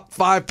a top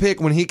 5 pick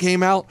when he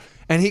came out,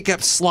 and he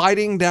kept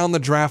sliding down the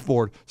draft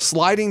board,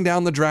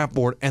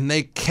 and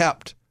they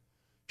kept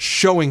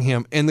showing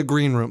him in the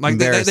green room. Like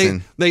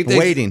Embarrassing. they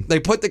Waiting. They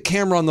put the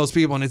camera on those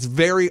people, and it's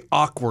very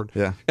awkward.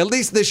 Yeah. At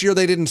least this year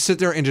they didn't sit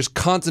there and just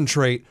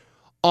concentrate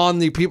on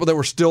the people that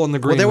were still in the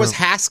green Well, there room. was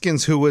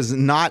Haskins who was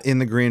not in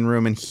the green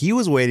room, and he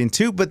was waiting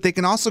too. But they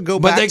can also go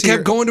But back. they to kept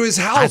your- going to his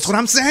house. That's what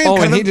I'm saying. Oh,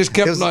 and Kind he of- just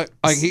kept it was- like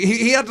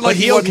he had to But like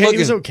he wasn't okay. He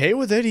was looking. okay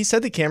with it. He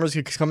said the cameras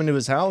could come into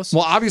his house.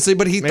 Well, obviously,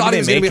 but he Maybe thought he they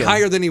was going to make be him.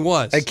 higher than he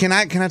was. Can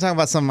I talk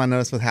about something I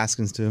noticed with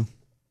Haskins too?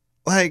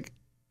 Like,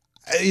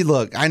 Hey,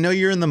 look, I know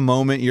you're in the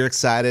moment. You're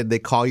excited. They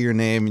call your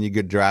name and you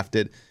get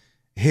drafted.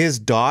 His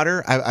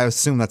daughter, I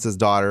assume that's his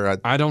daughter.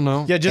 I don't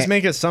know. Yeah, just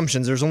make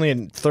assumptions. There's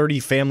only 30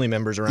 family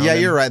members around. Yeah,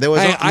 him. you're right. There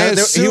was.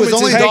 He was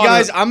only. his Hey daughter.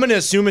 guys, I'm going to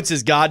assume it's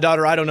his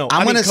goddaughter. I don't know.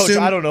 I'm going to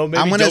assume. I don't know. Maybe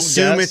I'm going to don't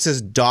assume guess. it's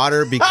his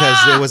daughter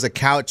because there was a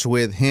couch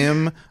with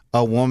him,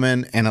 a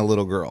woman, and a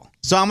little girl.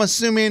 So I'm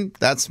assuming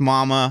that's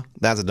mama.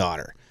 That's a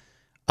daughter.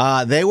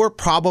 They were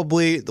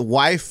probably the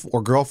wife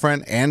or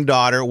girlfriend and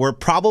daughter were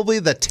probably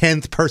the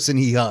 10th person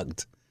he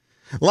hugged.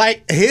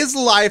 Like, his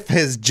life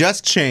has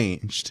just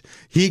changed.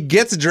 He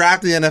gets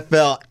drafted in the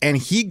NFL, and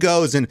he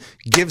goes and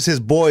gives his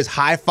boys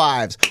high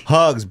fives,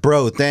 hugs.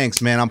 Bro,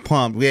 thanks, man. I'm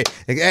pumped.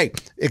 Hey,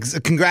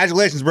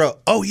 congratulations, bro.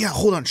 Oh, yeah,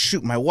 hold on.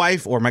 Shoot, my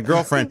wife or my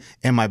girlfriend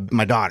and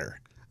my daughter.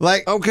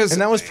 Like, because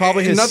And that was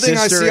probably his nothing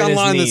I sister see and his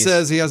online that niece.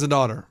 says he has a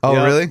daughter. oh,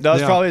 Yeah, really? That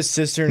was Yeah. probably his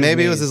sister. And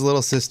Maybe it his was his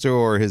little sister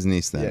or his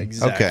niece then. niece.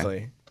 Yeah, exactly.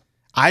 Okay.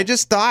 I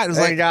just thought it was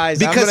Hey like, guys,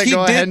 because I'm gonna he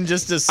go did, ahead and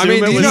just assume I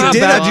mean, it do you was know how his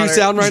bad daughter. you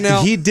sound right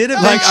now? He did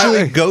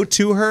eventually go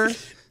to her.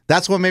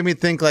 That's what made me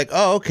think like,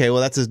 oh, okay,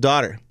 well, that's his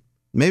daughter.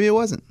 Maybe it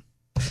wasn't.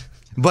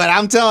 But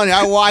I'm telling you,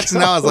 I watched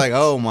and I was like,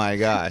 oh my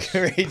gosh.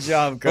 Great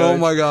job, Coach. Oh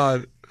my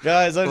God.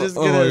 Guys, I'm just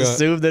Oh gonna my God.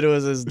 assume that it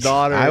was his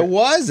daughter. I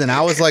was, and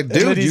I was like, And that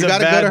dude, he's you a got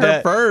to go bad to her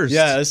dad. first.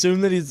 Yeah,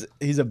 assume that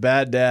he's a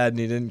bad dad and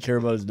he didn't care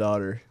about his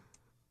daughter.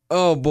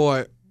 Oh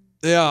boy.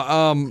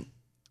 Yeah.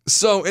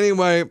 So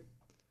anyway,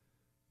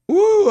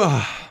 woo.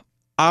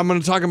 I'm going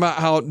to talk about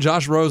how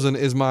Josh Rosen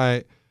is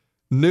my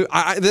new.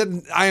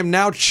 I am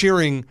now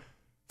cheering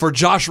for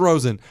Josh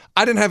Rosen.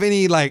 I didn't have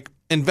any like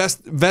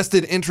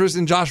vested interest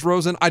in Josh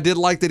Rosen. I did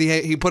like that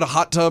he put a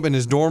hot tub in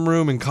his dorm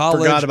room in college.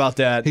 Forgot about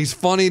that. He's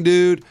funny,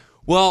 dude.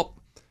 Well,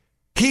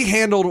 he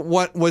handled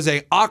what was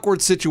a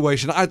awkward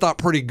situation, I thought,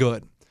 pretty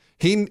good.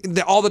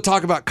 All the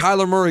talk about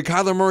Kyler Murray,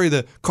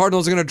 the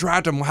Cardinals are going to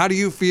draft him. How do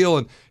you feel?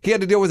 And he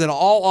had to deal with it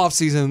all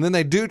offseason. And then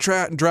they do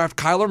draft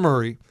Kyler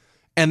Murray,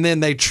 and then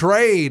they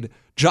trade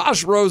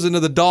Josh Rosen to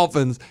the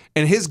Dolphins,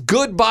 and his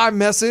goodbye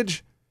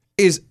message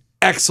is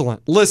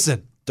excellent.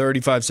 Listen.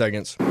 35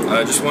 seconds.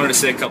 I just wanted to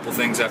say a couple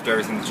things after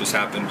everything that just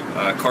happened.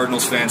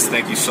 Cardinals fans,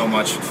 thank you so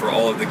much for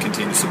all of the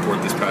continued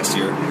support this past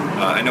year.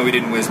 I know we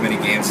didn't win as many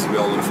games as we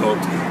all would have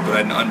hoped, but I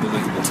had an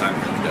unbelievable time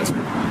here in the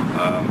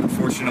desert.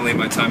 Unfortunately,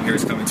 my time here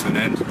is coming to an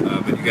end,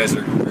 but you guys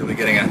are really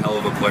getting a hell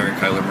of a player in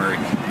Kyler Murray,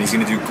 and he's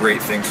going to do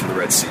great things for the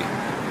Red Sea.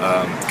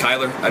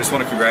 Kyler, I just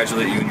want to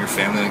congratulate you and your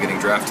family on getting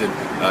drafted.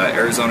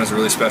 Arizona is a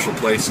really special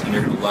place, and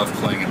you're going to love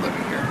playing and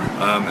living here.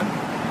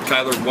 And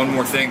Kyler, one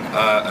more thing.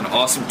 An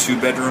awesome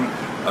 2-bedroom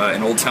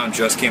in Old Town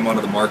just came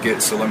onto the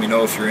market, so let me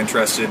know if you're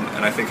interested,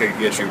 and I think I could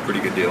get you a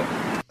pretty good deal.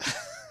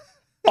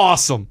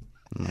 Awesome.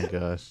 Oh my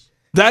gosh.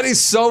 That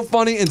is so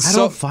funny and I so.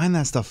 don't find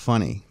that stuff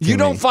funny. You to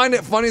don't me. find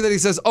it funny that he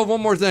says, "Oh,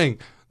 one more thing.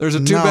 There's a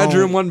No.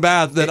 2-bedroom, 1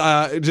 bath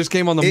that just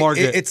came on the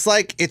market." It's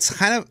like, it's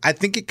kind of, I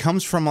think it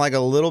comes from like a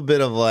little bit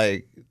of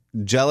like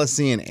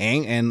jealousy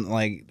and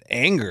like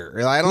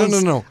anger. I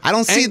don't, No. I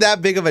don't see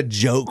that big of a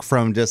joke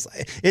from just,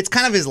 it's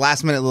kind of his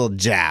last minute little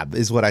jab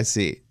is what I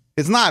see.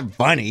 It's not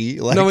funny.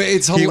 Like, No,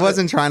 it's he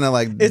wasn't trying to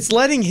like. It's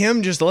letting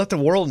him just let the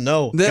world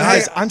know, That-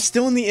 guys, hey, I'm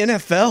still in the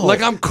NFL.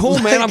 like, I'm cool,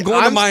 man. I'm going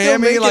to still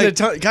Miami, making like- a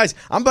ton- guys,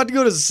 I'm about to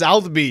go to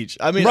South Beach.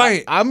 I mean,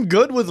 Right. I'm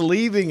good with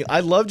leaving.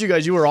 I loved you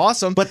guys. You were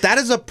awesome. But that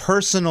is a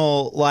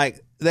personal,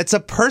 like, that's a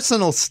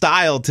personal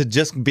style to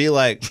just be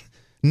like,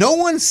 no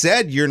one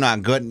said you're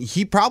not good.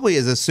 He probably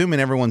is assuming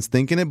everyone's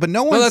thinking it, but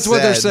no one Well, that's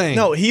what they're saying.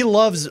 No, he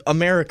loves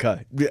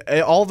America.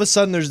 All of a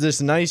sudden, there's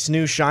this nice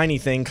new shiny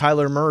thing,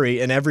 Kyler Murray,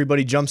 and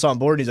everybody jumps on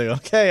board. And he's like,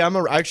 "Okay, I'm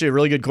actually a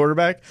really good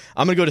quarterback.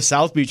 I'm gonna go to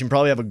South Beach and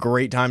probably have a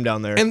great time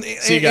down there." and, See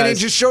you and it guys.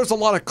 just shows a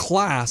lot of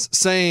class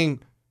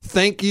saying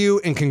thank you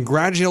and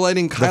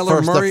congratulating Kyler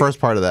the Murray. first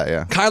part of that,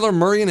 yeah. Kyler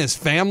Murray and his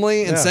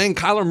family and Yeah. saying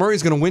Kyler Murray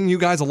is going to win you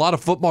guys a lot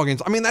of football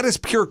games. I mean, that is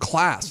pure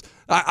class.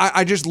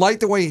 I just like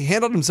the way he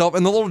handled himself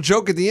and the little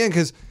joke at the end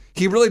because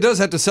he really does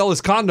have to sell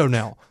his condo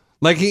now.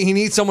 Like, he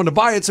needs someone to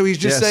buy it, so he's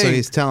just So saying,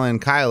 he's telling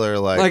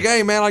Kyler like,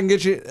 hey, man, I can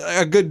get you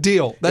a good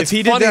deal. That's if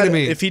he did funny that, to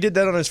me. If he did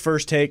that on his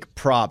first take,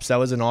 props. That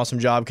was an awesome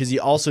job because he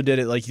also did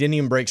it like he didn't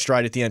even break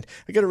stride at the end.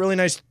 I got a really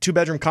nice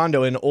 2-bedroom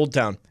condo in Old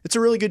Town. It's a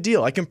really good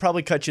deal. I can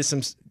probably cut you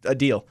a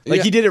deal. Like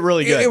Yeah. he did it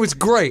really good. It was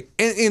great,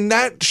 and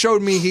that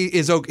showed me he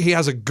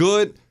has a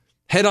good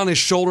head on his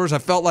shoulders. I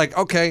felt like,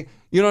 okay,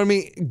 you know what I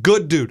mean?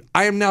 Good dude.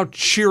 I am now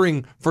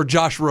cheering for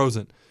Josh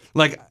Rosen.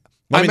 Like,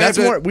 I mean, that's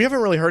imagine- more. We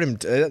haven't really heard him.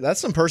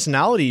 That's some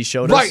personality he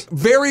showed Right, us.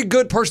 very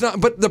good personality,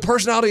 but the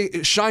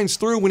personality shines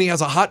through when he has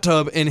a hot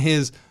tub in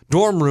his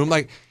dorm room.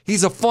 Like,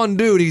 he's a fun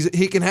dude.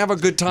 He can have a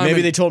good time. Maybe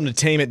and- they told him to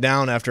tame it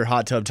down after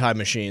Hot Tub Time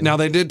Machine. Now,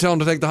 they did tell him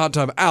to take the hot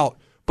tub out,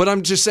 but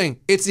I'm just saying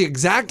it's the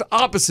exact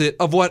opposite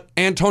of what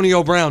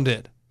Antonio Brown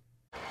did.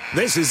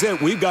 This is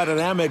it. We've got an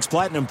Amex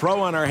Platinum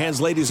Pro on our hands,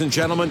 ladies and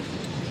gentlemen.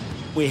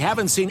 We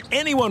haven't seen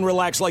anyone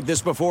relax like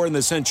this before in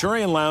the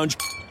Centurion Lounge.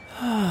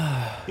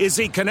 Is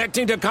he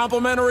connecting to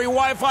complimentary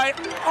Wi-Fi?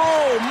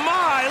 Oh,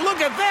 my. Look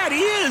at that. He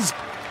is.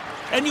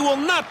 And you will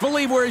not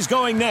believe where he's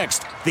going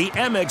next. The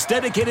Amex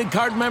dedicated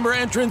card member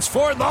entrance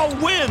for the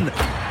win.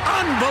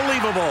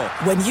 Unbelievable.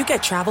 When you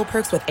get travel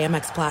perks with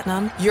Amex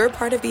Platinum, you're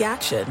part of the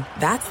action.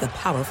 That's the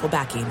powerful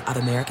backing of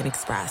American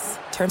Express.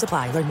 Terms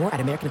apply. Learn more at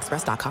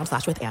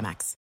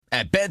americanexpress.com/withAmex.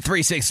 At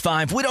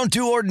Bet365, we don't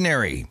do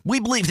ordinary. We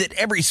believe that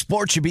every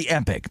sport should be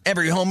epic.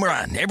 Every home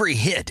run, every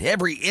hit,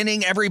 every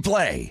inning, every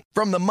play.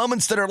 From the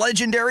moments that are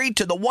legendary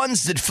to the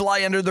ones that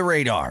fly under the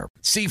radar.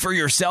 See for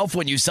yourself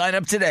when you sign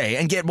up today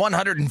and get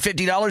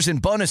 $150 in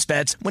bonus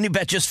bets when you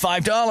bet just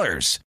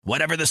 $5.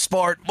 Whatever the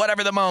sport,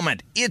 whatever the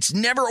moment, it's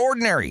never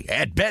ordinary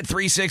at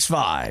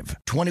Bet365.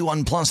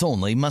 21 plus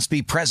only. Must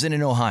be present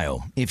in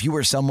Ohio. If you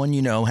or someone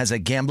you know has a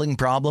gambling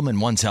problem and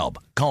wants help,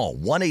 call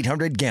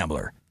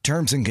 1-800-GAMBLER.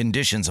 Terms and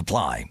conditions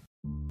apply.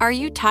 Are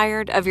you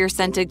tired of your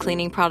scented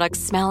cleaning products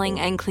smelling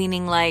and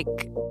cleaning like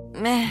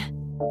meh?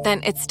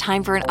 Then it's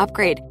time for an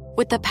upgrade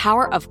with the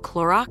power of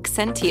Clorox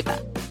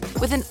Scentiva.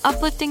 With an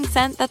uplifting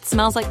scent that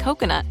smells like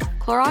coconut,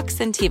 Clorox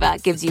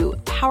Scentiva gives you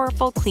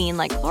powerful clean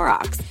like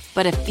Clorox,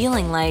 but a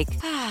feeling like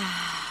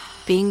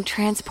being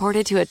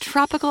transported to a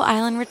tropical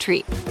island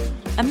retreat.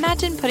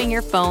 Imagine putting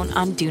your phone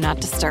on Do Not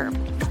Disturb,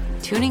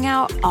 tuning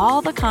out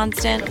all the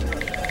constant,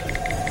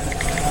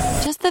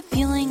 just the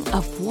feeling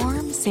of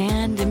warm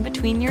sand in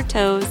between your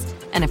toes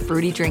and a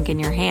fruity drink in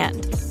your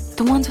hand.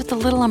 The ones with the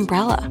little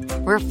umbrella.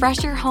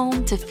 Refresh your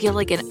home to feel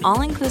like an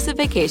all-inclusive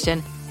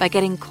vacation by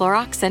getting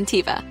Clorox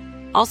Scentiva.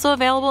 Also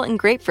available in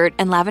grapefruit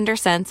and lavender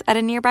scents at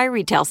a nearby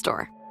retail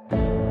store.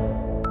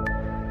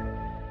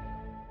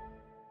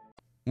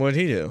 What'd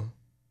he do?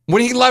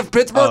 When he left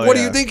Pittsburgh, what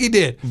do you think he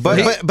did?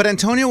 But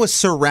Antonio was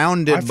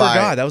surrounded by. I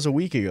forgot. That was a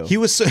week ago. He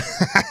was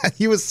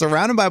he was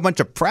surrounded by a bunch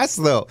of press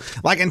though.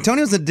 Like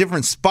Antonio's a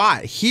different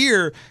spot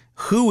here.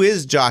 Who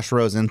is Josh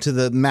Rosen to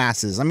the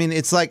masses? I mean,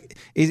 it's like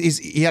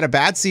he had a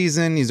bad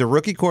season. He's a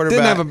rookie quarterback.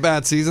 Didn't have a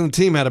bad season. The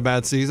team had a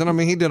bad season. I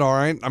mean, he did all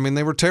right. I mean,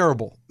 they were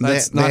terrible.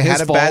 That's not his fault. They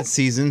had a bad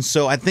season.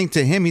 So I think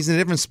to him, he's in a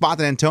different spot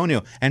than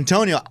Antonio.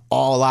 Antonio,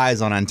 all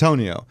eyes on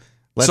Antonio.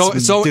 Let's do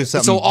something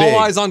so all big.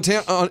 eyes on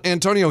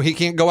Antonio. He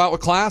can't go out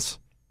with class?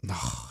 No,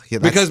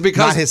 because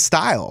not his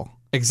style.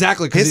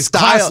 Exactly, because he's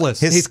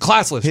classless. He's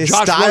classless. His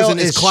Josh style Rosen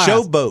is class.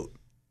 Showboat.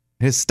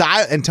 His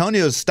style,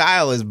 Antonio's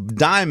style is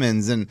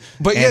diamonds and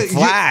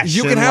flash.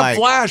 You can have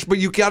flash, but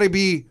you gotta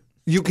be.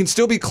 You can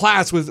still be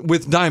class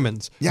with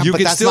diamonds. Yeah, you but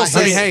can that's still not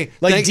say, his- "Hey,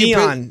 Like thank you,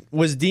 Dion.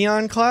 Was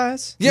Dion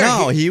class? Yeah,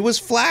 no, he was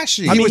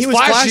flashy. I mean, he was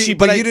flashy,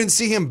 but but you didn't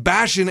see him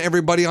bashing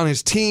everybody on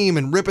his team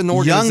and ripping the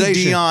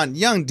organization.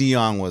 Young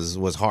Dion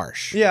was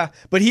harsh. Yeah,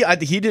 but he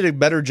did a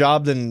better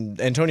job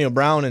than Antonio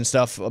Brown and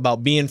stuff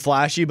about being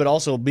flashy, but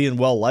also being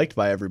well liked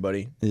by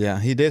everybody. Yeah,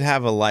 he did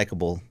have a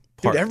likable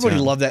part. Dude, everybody to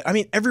him. loved that. I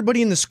mean,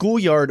 everybody in the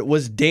schoolyard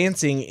was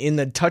dancing in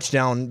the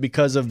touchdown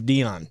because of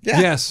Dion.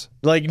 Yeah. Yes.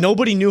 Like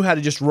nobody knew how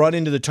to just run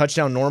into the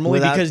touchdown normally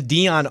because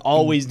Dion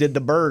always did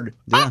the bird.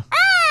 Yeah.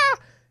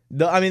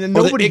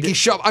 Nobody. Icky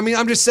shuffle. I mean,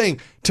 I'm just saying.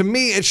 To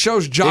me, it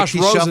shows Josh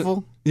Icky Rosen.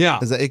 Shuffle? Yeah,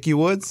 Is that Icky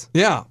Woods?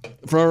 yeah,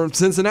 from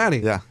Cincinnati.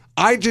 Yeah.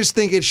 I just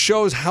think it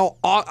shows how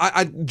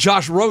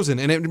Josh Rosen,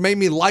 and it made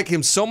me like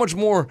him so much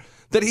more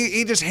that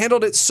he just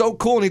handled it so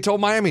cool. And he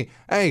told Miami,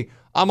 "Hey,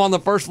 I'm on the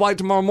first flight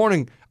tomorrow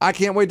morning. I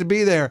can't wait to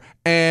be there."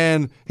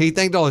 And he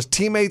thanked all his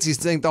teammates. He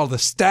thanked all the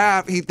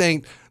staff. He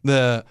thanked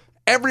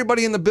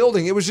everybody in the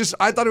building. It was just,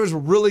 I thought it was a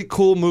really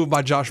cool move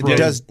by Josh Rosen.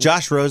 Does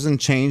Josh Rosen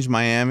change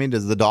Miami? Do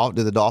the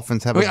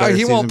Dolphins have a better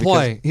He season? won't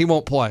play. He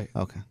won't play.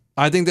 Okay.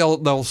 I think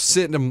they'll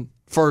sit him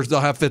first. They'll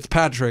have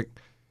Fitzpatrick,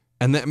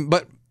 and then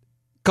a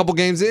couple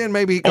games in,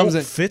 maybe he comes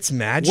in.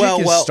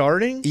 Fitzmagic is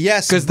starting?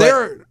 Yes, Because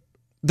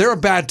they're a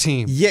bad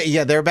team.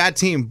 Yeah, they're a bad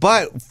team.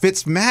 But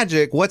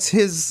Fitzmagic, what's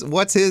his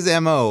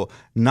MO?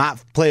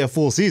 Not play a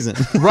full season.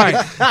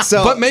 Right.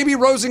 So, but maybe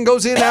Rosen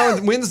goes in now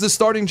and wins the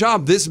starting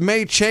job. This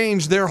may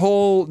change their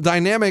whole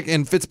dynamic,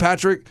 and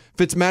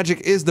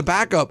Fitzmagic is the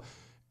backup.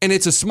 And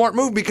it's a smart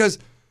move because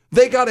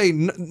they got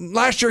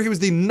last year he was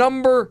the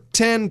number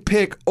 10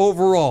 pick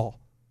overall.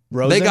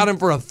 Rosen? They got him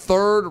for a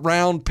 3rd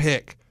round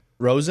pick.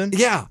 Rosen?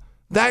 Yeah.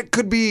 That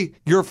could be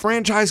your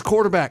franchise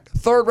quarterback.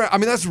 3rd round. I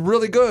mean, that's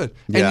really good.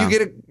 Yeah. And you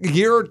get a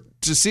year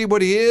to see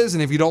what he is,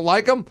 and if you don't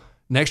like him,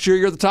 next year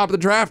you're at the top of the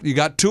draft. You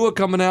got Tua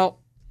coming out.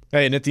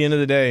 Hey, and at the end of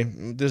the day,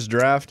 this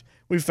draft,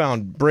 we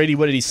found Brady.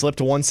 What did he slip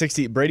to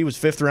 160? Brady was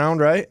 5th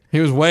round, right? He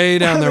was way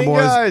down there,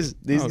 boys. Guys,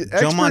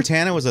 Joe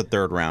Montana was a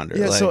 3rd rounder.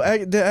 Yeah, so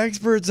the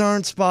experts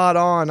aren't spot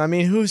on. I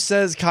mean, who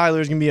says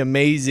Kyler's going to be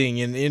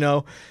amazing? And,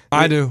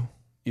 I do.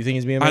 You think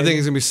he's going to be amazing? I think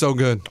he's going to be so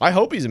good. I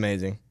hope he's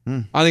amazing.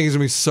 I think he's going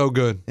to be so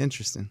good.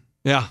 Interesting.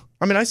 Yeah.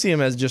 I mean, I see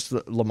him as just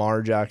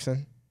Lamar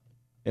Jackson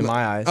in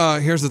my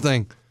eyes. Here's the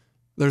thing.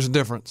 There's a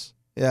difference.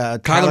 Yeah,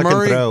 Kyler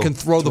Murray can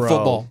throw the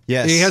football.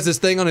 Yes. He has this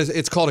thing on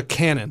it's called a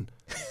cannon.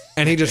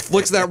 And he just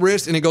flicks that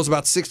wrist and it goes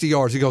about 60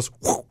 yards. He goes,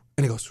 whoo,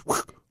 and he goes,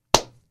 whoo,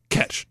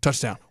 catch,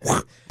 touchdown.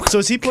 Whoo. So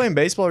is he playing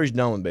baseball or he's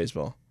done with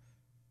baseball?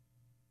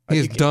 He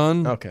is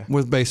done Okay.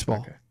 with baseball.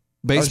 Okay.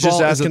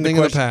 Baseball is a thing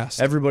of the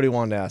past. Everybody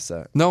wanted to ask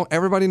that. No,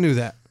 everybody knew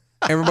that.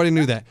 Everybody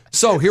knew that.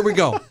 So here we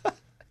go.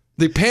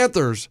 The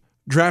Panthers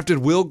drafted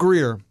Will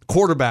Grier,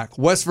 quarterback,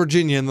 West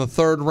Virginia, in the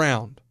 3rd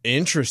round.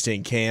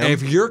 Interesting, Cam.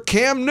 If you're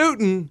Cam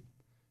Newton,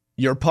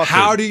 you're puckered.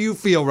 How do you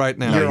feel right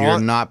now? No, you're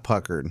not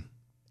puckered.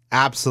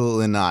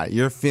 Absolutely not.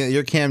 You're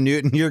Cam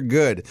Newton. You're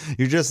good.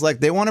 You're just like,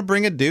 they want to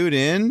bring a dude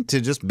in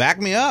to just back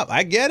me up.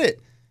 I get it.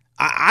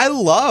 I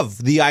love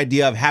the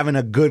idea of having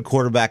a good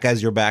quarterback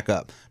as your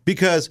backup,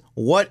 because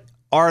what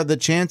are the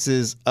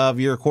chances of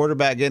your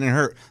quarterback getting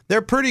hurt?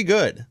 They're pretty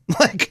good.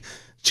 Like,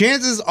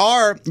 chances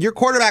are your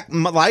quarterback,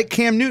 like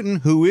Cam Newton,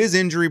 who is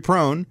injury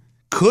prone,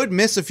 could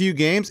miss a few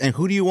games. And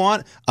who do you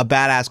want? A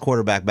badass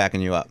quarterback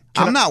backing you up.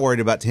 I'm not worried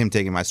about him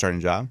taking my starting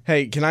job.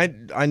 Hey,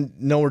 I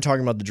know we're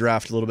talking about the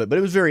draft a little bit, but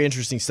it was very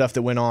interesting stuff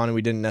that went on, and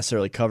we didn't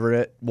necessarily cover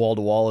it wall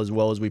to wall as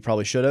well as we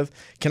probably should have.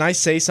 Can I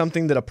say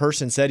something that a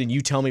person said, and you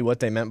tell me what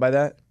they meant by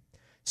that?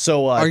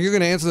 So, are you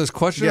going to answer this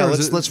question? Yeah, or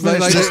let's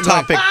finish this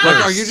topic first.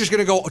 Like, are you just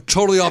going to go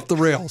totally off the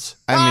rails?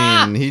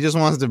 I mean, he just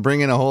wants to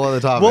bring in a whole other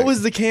topic. What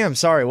was the Cam?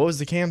 Sorry, what was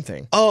the Cam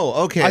thing?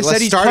 Oh, okay.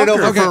 Let's start it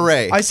over for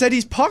Ray. I said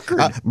he's puckered.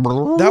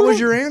 That was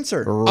your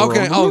answer.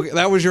 Okay. Oh,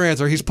 that was your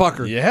answer. He's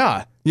puckered.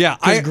 Yeah. Yeah.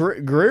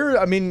 Greer,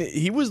 I mean,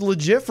 he was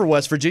legit for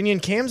West Virginia,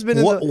 and Cam's been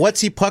in the...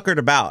 What's he puckered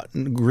about?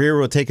 Greer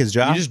will take his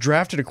job? You just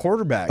drafted a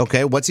quarterback.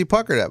 Okay, what's he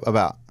puckered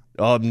about?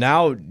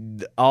 Now,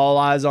 all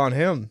eyes on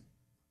him.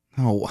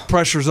 Oh,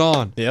 pressure's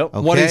on. Yep. Okay.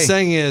 What he's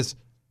saying is,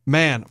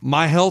 man,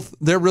 my health,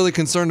 they're really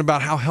concerned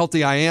about how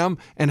healthy I am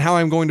and how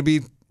I'm going to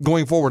be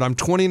going forward. I'm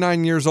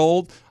 29 years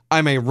old.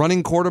 I'm a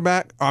running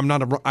quarterback. I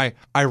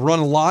run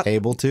a lot.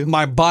 Able to.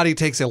 My body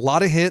takes a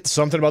lot of hits.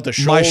 Something about the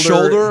shoulder. My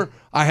shoulder,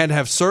 I had to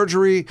have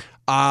surgery.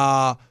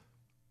 That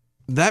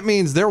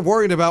means they're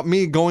worried about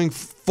me going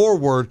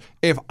forward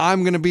if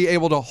I'm going to be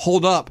able to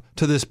hold up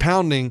to this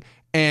pounding.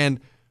 And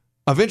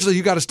eventually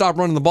you got to stop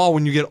running the ball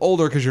when you get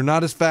older because you're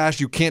not as fast.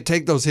 You can't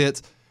take those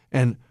hits.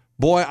 And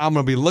boy, I'm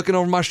going to be looking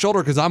over my shoulder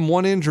because I'm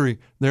one injury.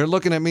 They're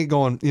looking at me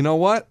going, you know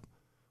what?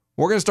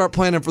 We're going to start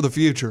planning for the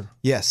future.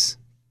 Yes,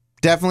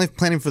 definitely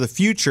planning for the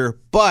future,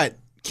 but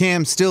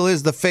Cam still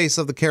is the face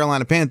of the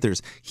Carolina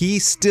Panthers. He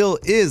still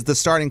is the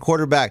starting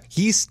quarterback.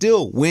 He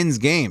still wins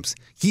games.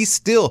 He's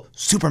still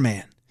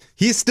Superman.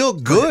 He's still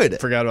good.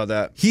 Forgot about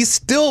that. He's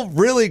still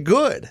really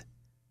good.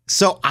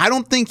 So I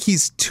don't think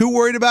he's too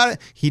worried about it.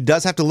 He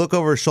does have to look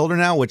over his shoulder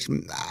now, which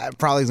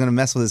probably is going to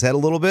mess with his head a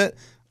little bit.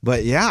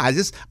 But yeah,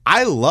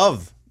 I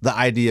love the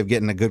idea of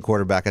getting a good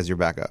quarterback as your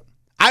backup.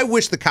 I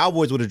wish the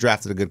Cowboys would have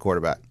drafted a good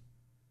quarterback.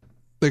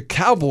 The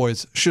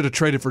Cowboys should have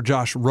traded for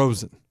Josh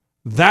Rosen.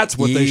 That's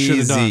what they should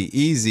have done.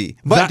 Easy.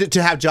 But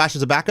to have Josh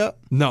as a backup?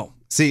 No.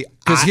 See,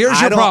 because here's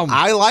your problem.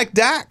 I like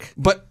Dak.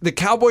 But the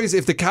Cowboys,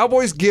 if the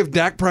Cowboys give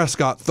Dak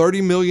Prescott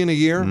 $30 million a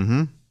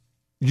year,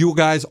 you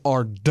guys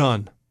are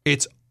done.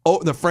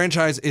 The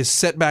franchise is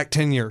set back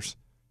 10 years.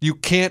 You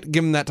can't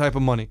give him that type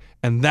of money,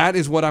 and that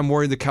is what I'm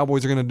worried the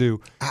Cowboys are going to do.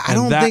 I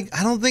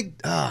don't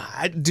think.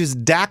 Does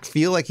Dak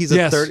feel like he's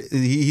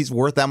he's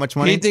worth that much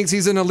money? He thinks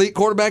he's an elite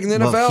quarterback in the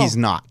NFL. Well, he's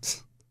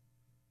not.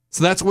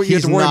 So that's what you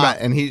have to worry about.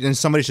 And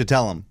somebody should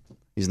tell him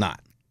he's not.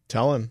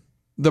 Tell him.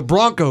 The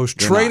Broncos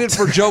traded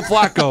for Joe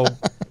Flacco.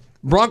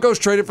 Broncos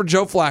traded for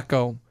Joe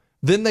Flacco.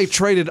 Then they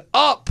traded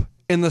up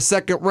in the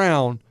second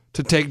round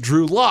to take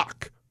Drew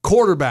Lock,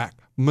 quarterback,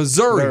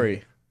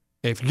 Missouri.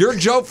 If you're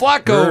Joe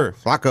Flacco,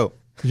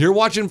 you're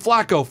watching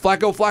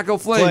Flacco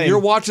Flame. You're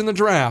watching the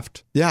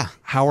draft. Yeah.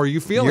 How are you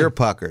feeling? You're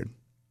puckered.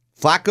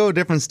 Flacco,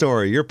 different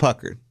story. You're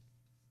puckered.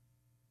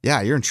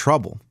 Yeah, you're in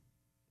trouble.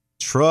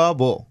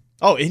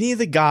 Oh, any of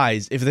the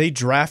guys, if they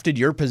drafted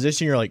your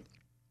position, you're like,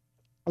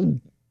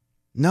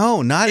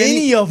 no, not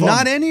any of them.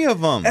 Not any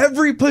of them.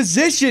 Every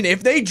position.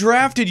 If they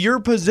drafted your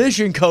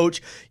position,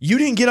 coach, you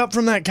didn't get up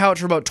from that couch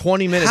for about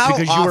 20 minutes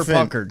because you were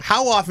puckered.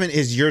 How often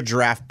is your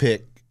draft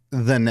pick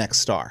the next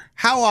star?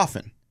 How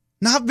often?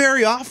 Not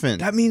very often.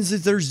 That means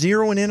that they're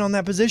zeroing in on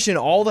that position.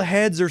 All the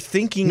heads are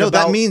thinking about...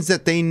 No, that means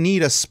that they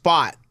need a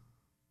spot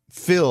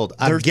filled,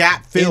 a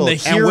gap filled.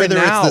 And whether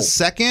it's the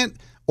second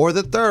or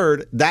the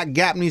third, that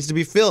gap needs to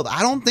be filled.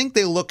 I don't think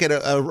they look at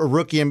a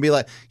rookie and be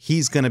like,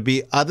 he's going to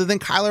be, other than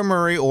Kyler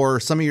Murray or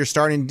some of your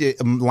starting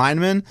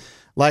linemen,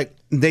 like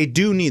they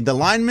do need the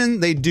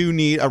linemen, they do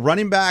need a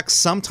running back.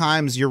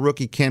 Sometimes your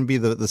rookie can be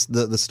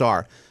the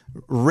star.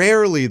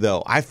 Rarely,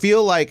 though. I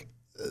feel like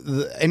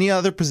any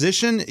other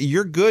position,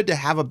 you're good to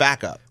have a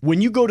backup.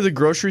 When you go to the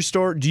grocery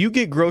store, do you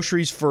get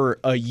groceries for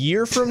a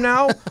year from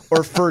now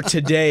or for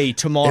today,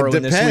 tomorrow,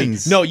 and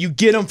this week? No, you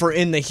get them for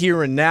in the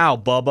here and now,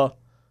 Bubba.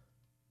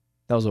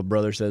 That was what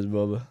brother says,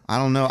 Bubba. I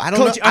don't know. I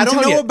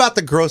don't know about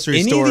the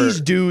grocery store. Any of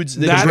these dudes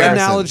that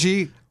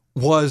analogy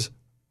was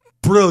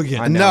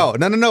brilliant.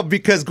 No,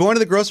 because going to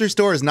the grocery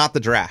store is not the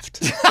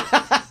draft.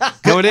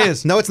 No, it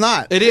is. No, it's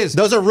not. It is.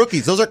 Those are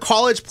rookies. Those are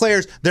college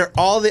players. They're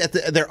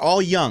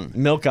all young.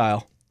 Milk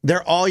aisle.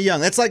 They're all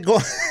young. It's like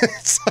going.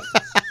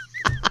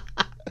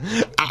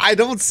 I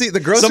don't see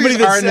the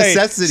groceries are a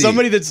necessity.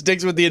 Somebody that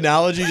sticks with the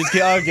analogy just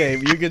okay.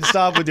 You can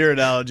stop with your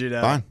analogy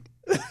now.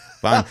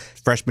 Fine.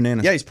 Fresh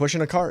banana. Yeah, he's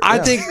pushing a cart. I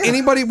think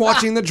anybody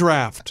watching the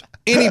draft,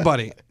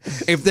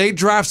 if they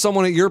draft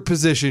someone at your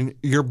position,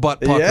 your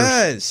butt puckers.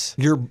 Yes.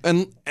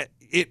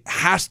 it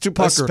has to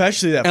pucker,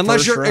 especially that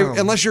unless first round.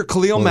 unless you're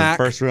Khalil Mack.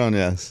 First round,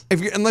 yes.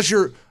 Unless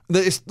you're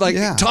it's like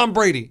Tom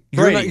Brady,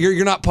 Brady.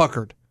 you're not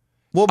puckered.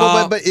 Well,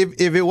 but if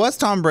it was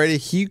Tom Brady,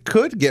 he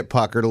could get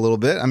puckered a little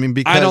bit. I mean,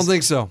 because I don't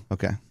think so.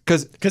 Okay,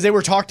 because they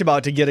were talked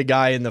about to get a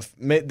guy in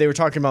the. They were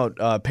talking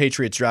about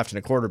Patriots drafting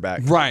a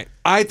quarterback. Right.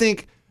 I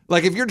think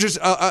like if you're just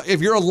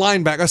if you're a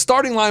linebacker, a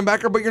starting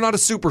linebacker, but you're not a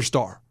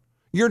superstar.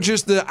 You're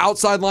just the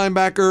outside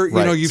linebacker. You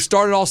know, you've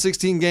started all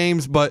 16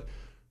 games,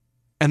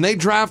 and they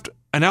draft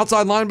an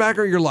outside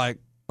linebacker. You're like,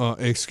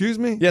 excuse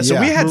me? Yeah, so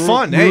we had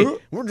fun. Hey,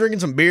 we're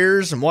drinking some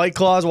beers, some White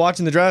Claws,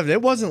 watching the draft.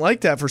 It wasn't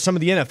like that for some of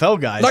the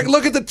NFL guys. Like,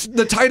 look at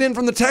the tight end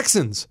from the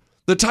Texans.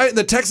 The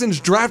Texans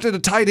drafted a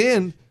tight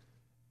end,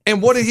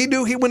 and what did he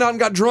do? He went out and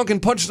got drunk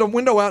and punched a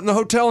window out in the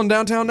hotel in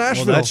downtown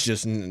Nashville. Well, that's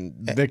just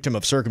victim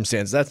of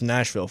circumstance. That's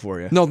Nashville for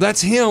you. No,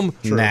 that's him.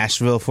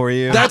 Nashville for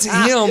you. That's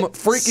him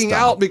freaking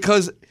out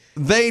because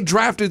they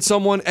drafted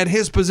someone at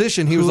his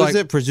position. He was like,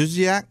 it?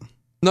 Przuziak?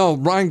 No,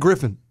 Ryan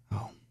Griffin.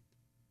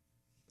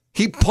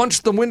 He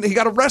punched the window. He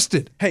got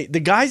arrested. Hey, the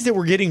guys that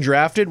were getting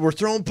drafted were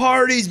throwing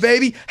parties,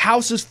 baby.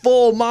 House is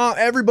full. Mom,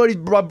 everybody's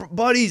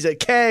buddies at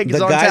keg. The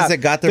guys that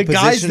got their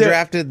position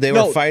drafted, they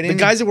were fighting. The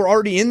guys that were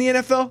already in the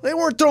NFL, they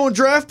weren't throwing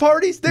draft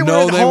parties. They were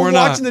at they home were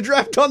watching not. the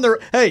draft on their.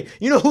 Hey,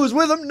 you know who was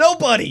with them?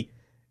 Nobody.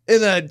 In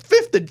the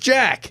fifth of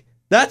Jack.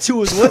 That's who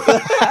was with them.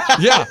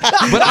 Yeah,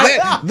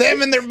 but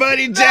them and their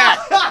buddy Jack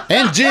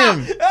and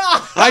Jim.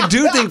 I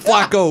do think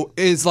Flacco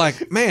is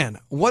like, man,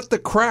 what the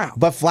crap?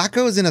 But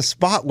Flacco is in a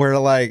spot where,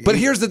 like, but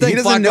here's the thing: he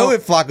doesn't know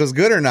if Flacco's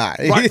good or not.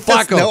 Right, he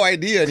has no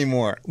idea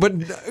anymore. But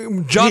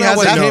John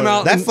Elway came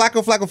out. That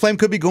Flacco flame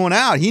could be going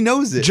out. He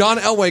knows it. John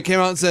Elway came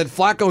out and said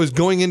Flacco is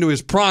going into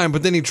his prime,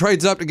 but then he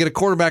trades up to get a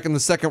quarterback in the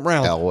second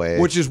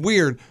round, which is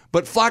weird.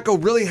 But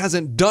Flacco really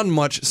hasn't done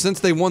much since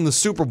they won the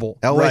Super Bowl.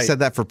 Elway said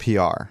that for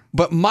PR.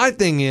 But my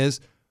thing is,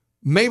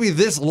 maybe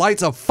this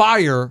lights a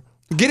fire.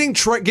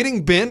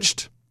 Getting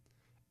benched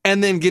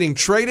and then getting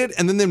traded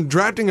and then them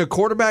drafting a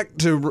quarterback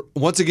to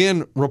once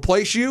again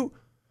replace you.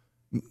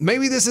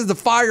 Maybe this is the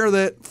fire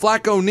that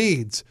Flacco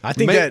needs. I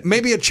think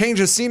maybe a change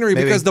of scenery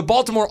because the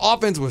Baltimore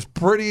offense was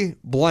pretty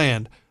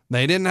bland.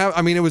 They didn't have.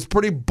 I mean, it was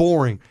pretty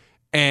boring.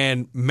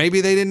 And maybe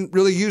they didn't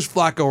really use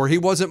Flacco or he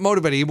wasn't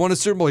motivated. He won a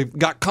Super Bowl. He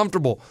got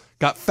comfortable,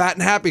 got fat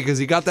and happy because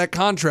he got that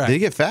contract. Did he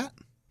get fat?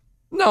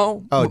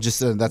 No. Oh,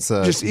 just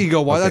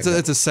ego. Why? Okay,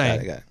 that's a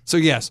saying. Got it. So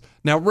yes.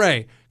 Now,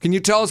 Ray, can you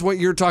tell us what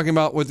you're talking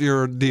about with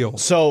your deal?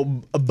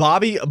 So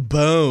Bobby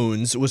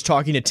Bones was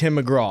talking to Tim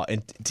McGraw,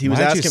 and he was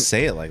asking. Why did you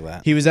say it like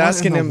that? He was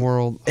asking him.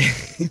 World?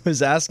 He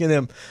was asking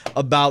him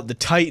about the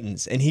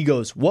Titans, and he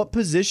goes, "What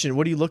position?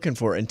 What are you looking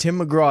for?" And Tim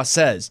McGraw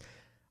says,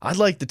 "I'd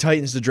like the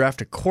Titans to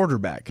draft a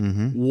quarterback."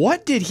 Mm-hmm.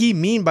 What did he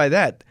mean by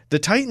that? The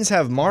Titans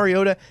have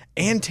Mariota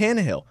and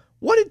Tannehill.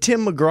 What did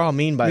Tim McGraw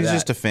mean by that? He's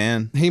just a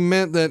fan. He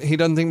meant that he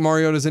doesn't think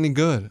Mariota's any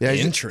good. Yeah,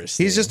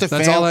 interesting. He's just a fan.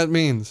 That's all that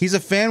means. He's a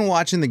fan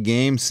watching the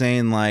game,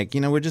 saying like, we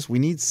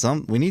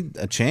need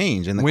a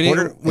change in the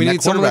we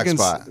need someone that can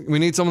spot. We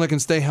need someone that can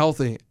stay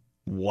healthy.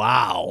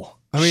 Wow.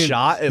 I mean,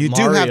 shot at you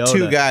do Mariota. have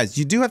two guys.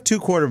 You do have two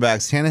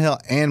quarterbacks, Tannehill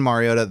and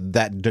Mariota,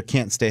 that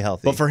can't stay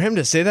healthy. But for him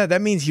to say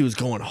that means he was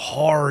going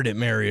hard at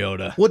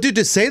Mariota. Well, dude,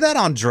 to say that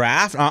on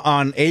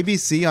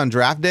ABC on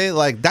draft day,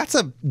 like that's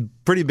a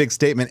pretty big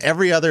statement.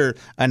 Every other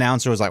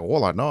announcer was like,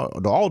 "Well, I know,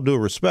 all due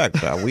respect,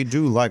 we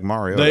do like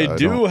Mariota."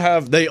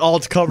 They all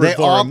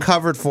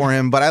covered for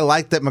him. But I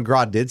like that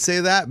McGraw did say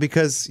that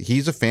because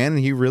he's a fan and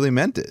he really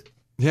meant it.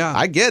 Yeah,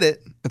 I get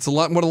it. It's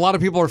what a lot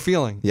of people are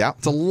feeling. Yeah,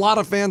 it's a lot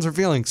of fans are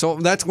feeling. So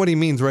that's what he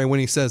means, Ray, when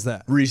he says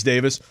that. Reese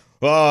Davis.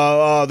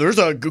 There's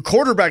a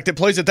quarterback that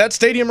plays at that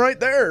stadium right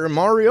there.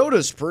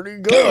 Mariota's pretty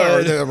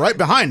good. They're right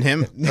behind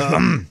him.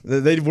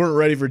 They weren't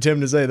ready for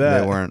Tim to say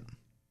that. They weren't.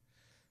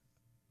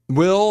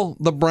 Will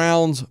the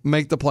Browns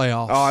make the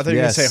playoffs? Oh, I thought you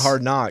were going to say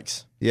Hard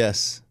Knocks.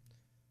 Yes.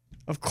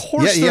 Of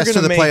course they're going to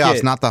to the make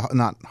playoffs, it.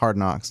 not Hard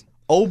Knocks.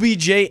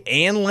 OBJ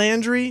and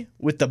Landry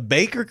with the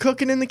baker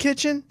cooking in the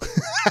kitchen?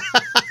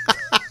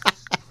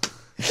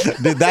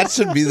 Dude, that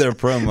should be their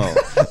promo.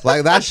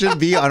 Like, that should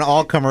be on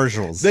all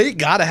commercials. They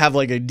got to have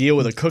like a deal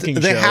with a cooking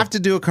show. They have to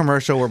do a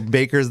commercial where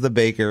Baker's the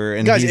baker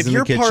and guys, he's if in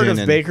you're the part kitchen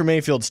of Baker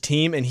Mayfield's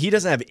team and he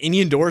doesn't have any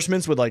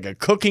endorsements with like a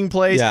cooking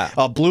place,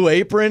 a Blue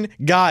Apron,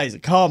 guys,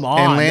 come on.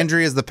 And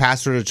Landry is the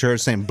pastor of the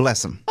church saying,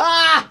 "Bless him."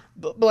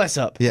 Bless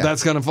up. Yeah.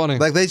 That's kind of funny.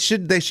 Like they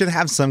should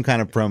have some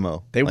kind of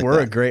promo. They like were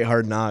that. a great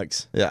Hard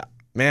Knocks. Yeah.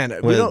 Man,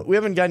 we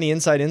haven't got any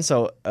inside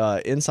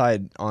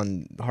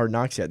on Hard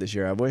Knocks yet this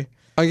year, have we?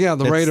 Oh yeah,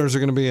 the Raiders are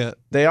going to be it.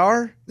 They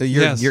are?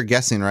 You're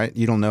guessing, right?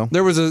 You don't know.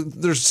 There's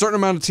a certain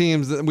amount of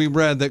teams that we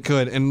read that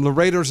could, and the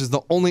Raiders is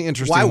the only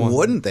interesting Why one.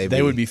 wouldn't they be?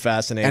 They would be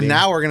fascinating. And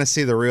now we're going to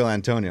see the real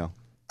Antonio.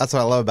 That's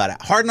what I love about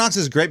it. Hard Knocks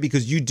is great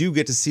because you do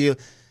get to see.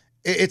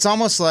 It's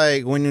almost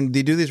like when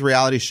they do these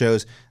reality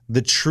shows,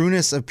 the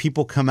trueness of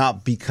people come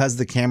out because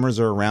the cameras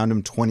are around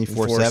him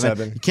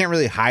 24/7. You can't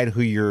really hide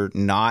who you're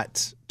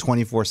not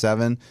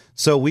 24/7.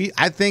 So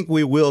I think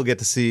we will get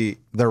to see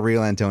the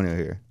real Antonio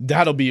here.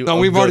 That'll be. No,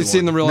 we've already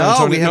seen the real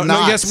Antonio. We have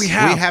not. Yes, we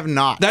have. We have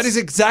not. That is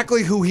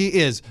exactly who he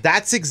is.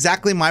 That's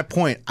exactly my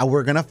point.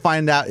 We're gonna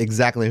find out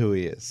exactly who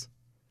he is.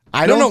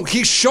 No,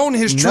 he's shown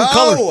his true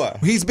color.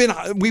 We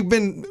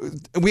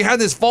had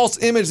this false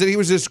image that he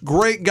was this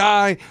great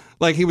guy,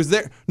 like he was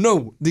there.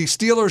 No, the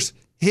Steelers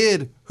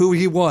hid who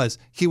he was.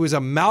 He was a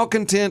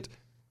malcontent,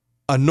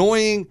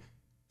 annoying,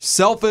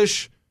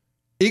 selfish,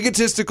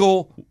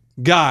 egotistical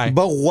guy.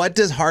 But what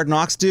does Hard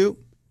Knocks do?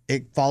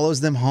 It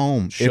follows them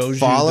home. It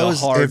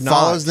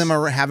follows them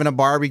having a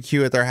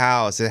barbecue at their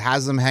house. It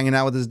has them hanging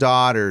out with his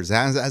daughters.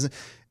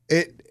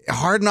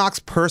 Hard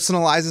Knocks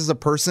personalizes a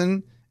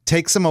person,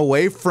 takes them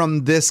away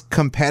from this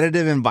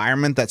competitive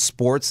environment that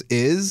sports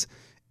is,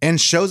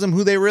 and shows them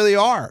who they really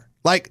are.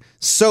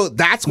 So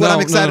that's what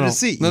I'm excited to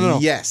see. No.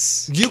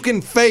 Yes. You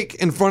can fake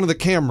in front of the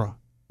camera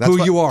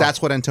you are.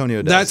 That's what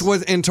Antonio does. That's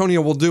what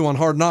Antonio will do on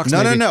Hard Knocks.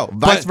 No.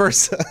 Vice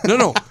versa.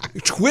 No.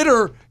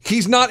 Twitter,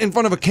 he's not in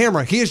front of a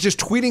camera. He is just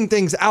tweeting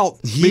things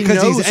out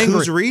because knows he's angry.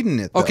 Who's reading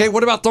it, though. Okay,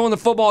 what about throwing the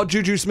football at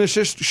Juju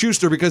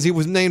Smith-Schuster because he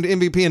was named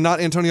MVP and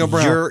not Antonio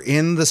Brown? You're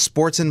in the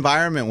sports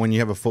environment when you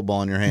have a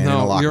football in your hand in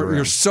a locker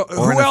room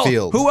or in a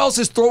field. Who else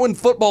is throwing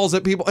footballs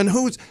at people? And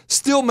who's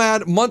still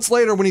mad months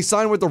later when he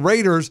signed with the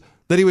Raiders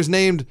that he was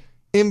named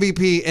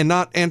MVP and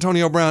not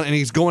Antonio Brown, and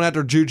he's going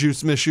after Juju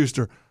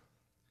Smith-Schuster?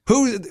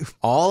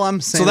 All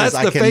I'm saying is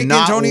I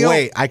cannot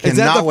wait. I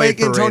cannot wait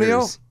for Antonio?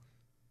 Raiders.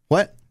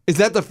 What? Is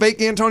that the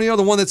fake Antonio,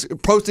 the one that's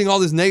posting all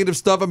this negative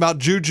stuff about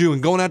Juju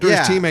and going after his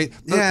teammate?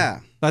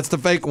 Yeah. That's the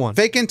fake one.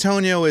 Fake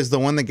Antonio is the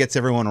one that gets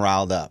everyone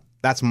riled up.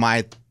 That's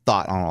my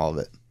thought on all of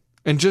it.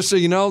 And just so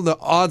you know, the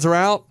odds are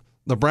out.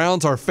 The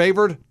Browns are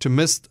favored to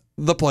miss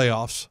the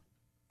playoffs.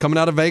 Coming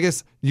out of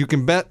Vegas, you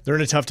can bet. They're in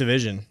a tough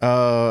division.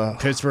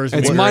 Pittsburgh's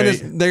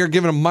they are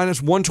giving a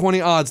minus 120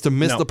 odds to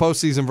miss the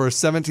postseason for a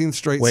 17th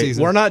straight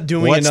season. We're not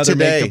doing another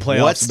make the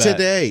playoffs What's bet.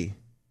 Today?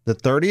 The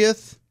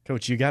 30th?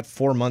 Coach, you got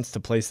 4 months to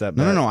place that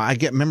bet. No. I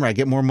get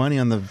more money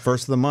on the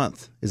first of the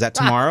month. Is that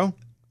tomorrow?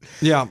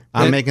 Yeah.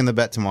 I'm making the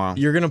bet tomorrow.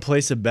 You're going to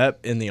place a bet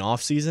in the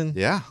offseason?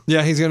 Yeah.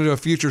 Yeah, he's going to do a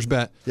futures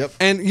bet. Yep.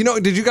 And,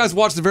 did you guys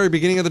watch the very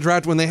beginning of the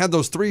draft when they had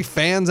those 3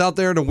 fans out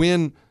there to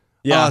win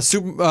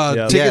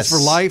tickets for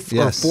life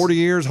or 40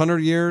 years, 100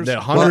 years?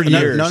 100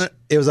 years. No,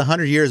 it was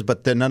 100 years,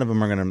 but none of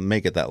them are going to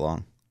make it that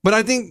long. But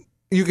I think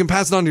you can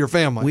pass it on to your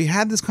family. We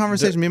had this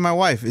conversation, me and my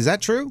wife. Is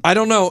that true? I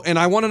don't know, and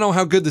I want to know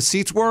how good the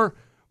seats were,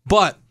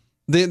 but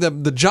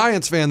the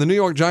Giants fan, the New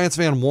York Giants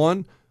fan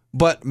won,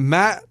 but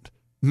Matt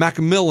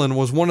McMillan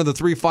was one of the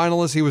 3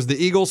 finalists. He was the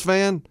Eagles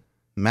fan.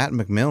 Matt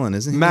McMillan,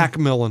 isn't he?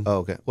 McMillan. Oh,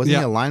 okay. Wasn't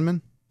he a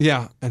lineman?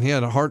 Yeah, and he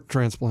had a heart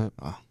transplant.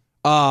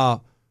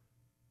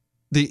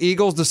 The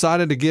Eagles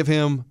decided to give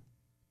him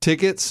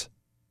tickets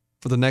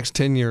for the next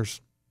 10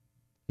 years.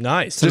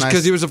 Nice. Just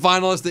because he was a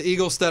finalist, the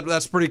Eagles stepped.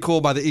 That's pretty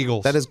cool by the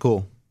Eagles. That is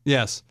cool.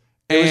 Yes.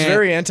 It was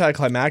very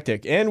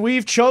anticlimactic. And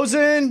we've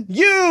chosen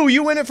you.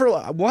 You win it for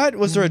what?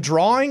 Was there a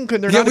drawing?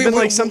 Could there not have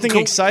been something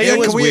exciting? It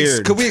was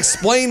weird. Could we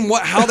explain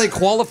how they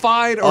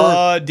qualified?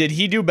 Or did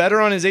he do better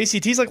on his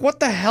ACTs? Like,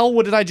 what the hell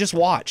did I just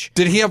watch?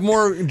 Did he have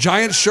more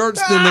Giants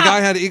shirts than the guy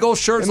had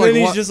Eagles shirts? And then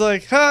he's just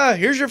like,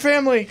 here's your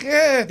family.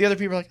 Yeah. The other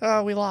people are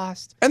like, we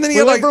lost. And then he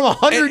had from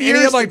 100 years. And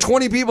he had like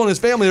 20 people in his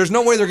family. There's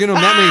no way they're giving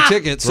him that many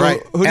tickets. So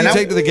who do you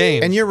take to the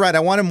game? And you're right.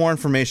 I wanted more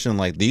information.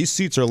 Like, these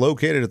seats are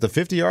located at the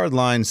 50-yard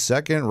line,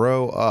 second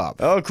row up.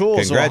 Oh,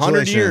 cool. So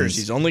 100 years.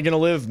 He's only going to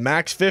live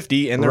max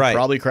 50, and they're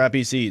probably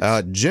crappy seats.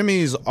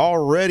 Jimmy's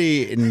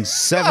already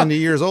 70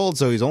 years old,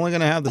 so he's only going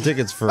to have the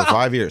tickets for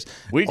 5 years.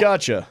 We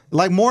gotcha.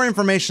 Like, more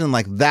information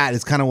like that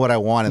is kind of what I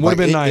wanted. Would have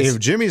been nice. If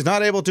Jimmy's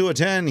not able to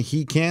attend,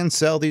 he can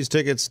sell these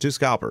tickets to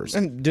scalpers.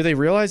 And do they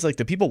realize,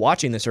 the people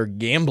watching this are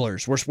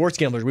gamblers? We're sports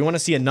gamblers. We want to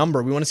see a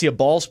number. We want to see a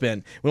ball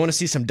spin. We want to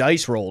see some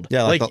dice rolled.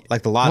 Yeah,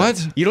 like the lotto.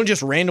 What? You don't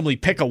just randomly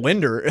pick a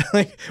winner.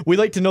 We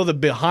like to know the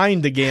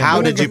behind the game.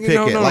 How did you pick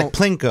it? Like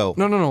Plinko.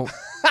 No.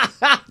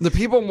 The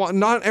people,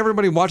 not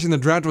everybody watching the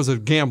draft was a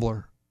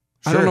gambler.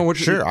 Sure, I don't know what.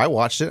 Sure, I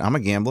watched it. I'm a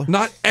gambler.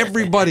 Not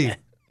everybody.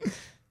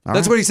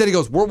 That's what he said. He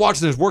goes, "We're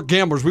watching this. We're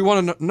gamblers. We want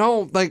to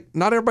know." No,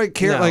 not everybody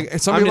cares. No.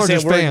 Some people are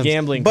just fans.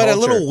 Gambling but culture. A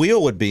little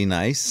wheel would be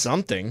nice.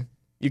 Something.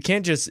 You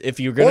can't just if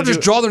you're gonna just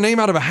draw their name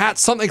out of a hat.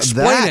 Something.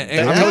 Explain it.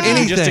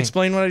 Anything. Just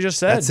explain what I just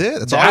said. That's it.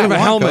 That's all out I of a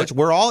want, helmet. Coach.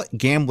 We're all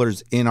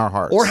gamblers in our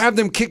hearts. Or have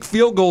them kick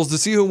field goals to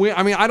see who wins.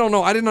 I mean, I don't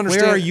know. I didn't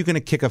understand. Where are you going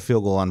to kick a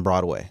field goal on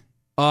Broadway?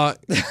 Really?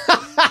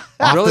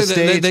 The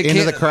stage, they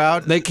into the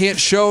crowd? They can't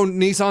show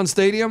Nissan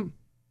Stadium?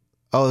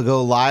 Oh,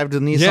 go live to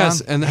Nissan?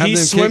 Yes, and have he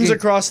them swims kicking.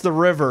 across the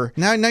river.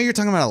 Now you're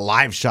talking about a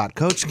live shot,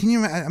 Coach. Can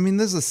you? I mean,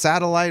 this is a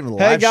satellite with a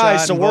Hey live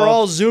guys, shot so involved. we're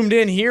all zoomed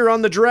in here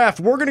on the draft.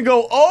 We're gonna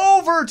go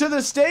over to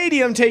the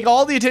stadium, take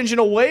all the attention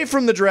away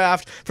from the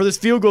draft for this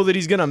field goal that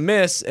he's gonna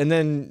miss, and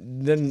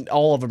then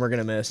all of them are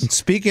gonna miss.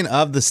 Speaking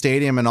of the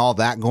stadium and all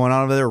that going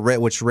on over there,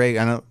 which Ray,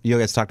 I know you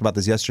guys talked about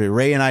this yesterday.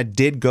 Ray and I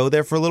did go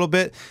there for a little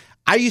bit.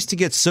 I used to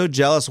get so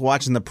jealous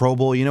watching the Pro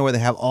Bowl, where they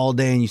have all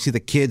day and you see the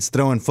kids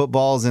throwing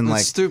footballs and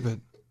That's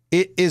stupid.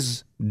 It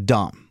is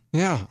dumb.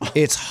 Yeah.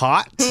 It's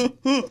hot.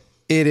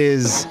 It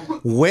is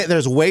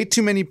there's way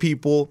too many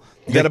people.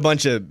 You got a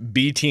bunch of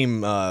B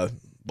team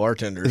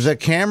bartenders. The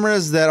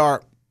cameras that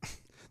are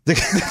the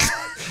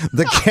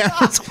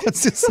cameras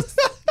what's this?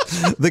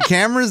 The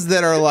cameras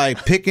that are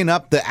like picking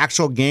up the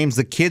actual games,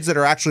 the kids that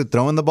are actually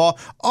throwing the ball.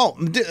 Oh,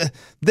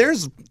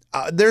 there's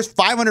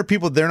 500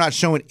 people they're not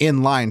showing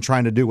in line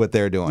trying to do what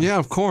they're doing. Yeah,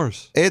 of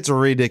course. It's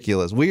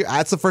ridiculous.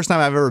 That's the first time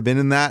I've ever been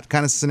in that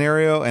kind of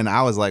scenario, and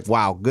I was like,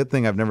 wow, good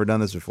thing I've never done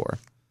this before.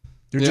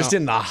 You're just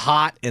in the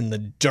hot and the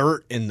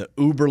dirt and the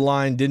Uber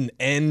line didn't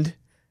end.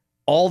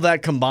 All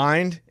that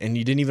combined, and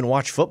you didn't even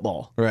watch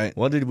football. Right.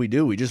 What did we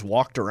do? We just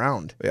walked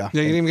around. Yeah.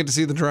 Yeah, you didn't even get to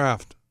see the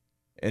draft.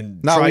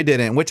 And no, we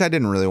didn't, which I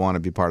didn't really want to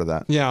be part of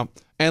that. Yeah.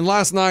 And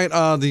last night,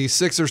 the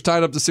Sixers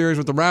tied up the series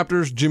with the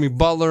Raptors. Jimmy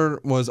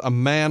Butler was a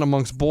man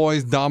amongst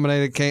boys,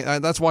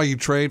 dominated. That's why you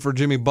trade for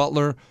Jimmy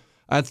Butler.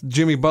 That's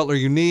Jimmy Butler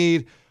you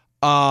need.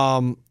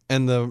 And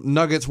the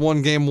Nuggets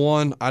won game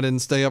 1. I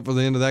didn't stay up for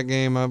the end of that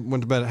game. I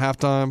went to bed at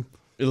halftime.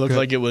 It looked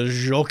like it was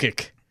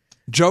Jokic.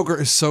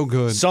 Joker is so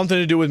good. Something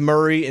to do with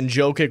Murray and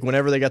Jokic.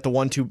 Whenever they got the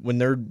 1-2, when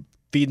they're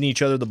feeding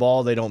each other the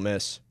ball, they don't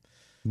miss.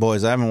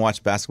 Boys, I haven't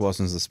watched basketball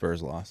since the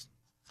Spurs lost.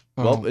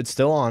 Well, it's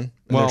still on.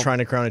 And they're trying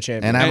to crown a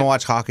champion. And I haven't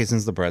watched hockey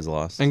since the Preds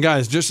lost. And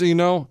guys, just so you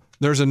know,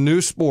 there's a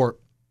new sport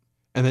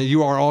and that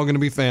you are all going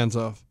to be fans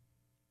of.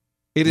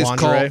 It is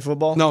Lingerie called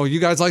football? No, you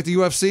guys like the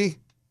UFC?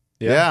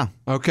 Yeah.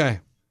 Okay.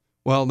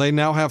 Well, they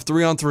now have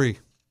 3-on-3.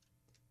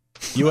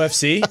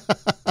 UFC?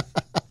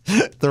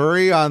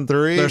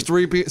 3-on-3?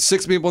 There's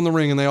 6 people in the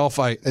ring and they all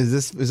fight.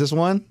 Is this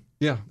one?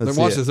 Yeah. Let's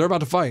Watch see this. it. They're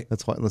about to fight.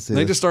 Let's see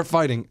They this. just start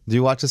fighting. Do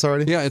you watch this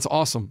already? Yeah, it's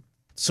awesome.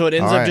 So it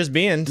ends All up right. just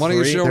being Why don't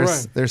you three. show Ray?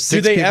 There's 6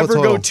 Do they people ever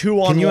total. go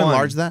 2-on-1? Can you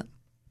enlarge that?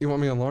 You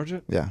want me to enlarge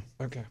it? Yeah.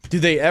 Okay. Do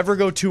they ever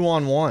go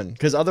 2-on-1?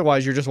 Because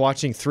otherwise you're just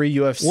watching 3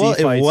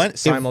 UFC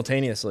fights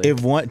simultaneously.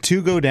 If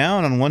 2 go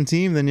down on one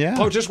team, then yeah.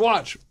 Oh, just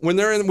watch. When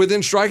they're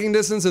within striking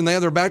distance and they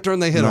have their back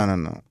turned, they hit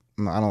them.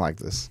 No, I don't like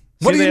this.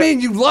 What do you mean?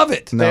 You love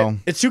it? No.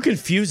 It's too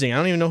confusing. I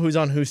don't even know who's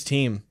on whose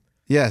team.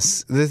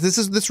 Yes.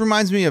 This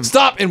reminds me of...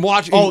 Stop and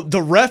watch. Oh,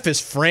 the ref is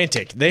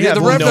frantic. They have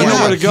the ref doesn't know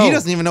where to go. He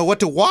doesn't even know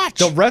what to watch.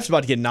 The ref's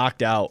about to get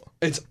knocked out.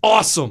 It's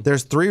awesome.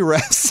 There's 3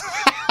 refs.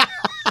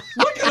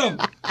 Look at him.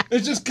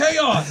 It's just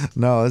chaos.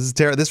 No, this is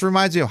terrible. This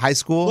reminds me of high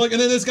school. Look, and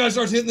then this guy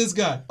starts hitting this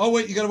guy. Oh,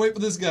 wait, you got to wait for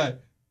this guy.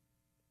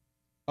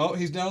 Oh,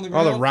 he's down on the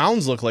Oh, ground. the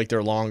rounds look like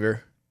they're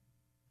longer.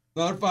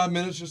 Another 5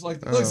 minutes, just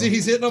like look. See,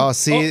 he's hitting him. Oh,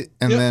 see,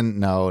 and yep. then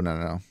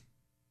no.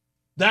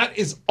 That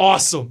is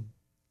awesome.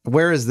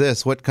 Where is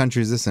this? What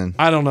country is this in?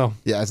 I don't know.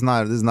 Yeah, it's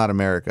not. This is not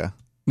America.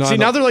 No, See,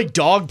 now they're like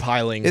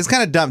dogpiling. It's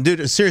kind of dumb,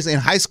 dude. Seriously, in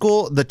high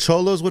school, the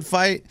cholos would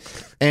fight,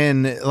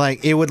 and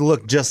like it would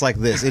look just like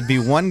this. It'd be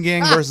one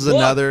gang versus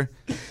another.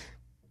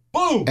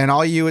 Boom. And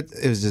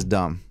it was just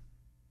dumb.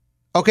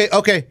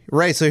 Okay,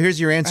 Ray. So here's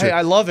your answer. Hey,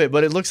 I love it,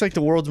 but it looks like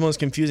the world's most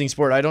confusing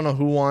sport. I don't know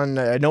who won.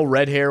 I know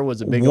red hair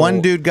was a big.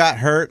 One dude got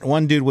hurt.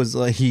 One dude was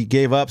he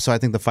gave up. So I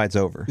think the fight's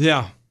over.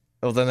 Yeah.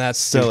 Well, then that's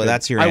So stupid.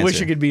 that's your I answer.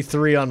 wish it could be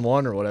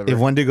 3-on-1 or whatever. If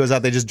one dude goes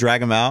out, they just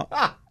drag him out.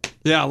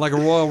 Yeah, like a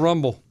Royal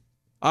Rumble.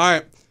 All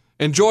right.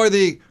 Enjoy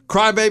the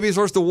Crybabies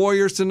versus the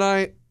Warriors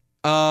tonight.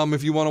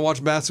 If you want to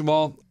watch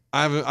basketball,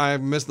 I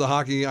missed the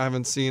hockey. I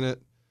haven't seen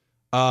it.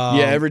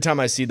 Yeah, every time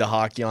I see the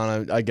hockey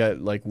on, I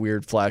get like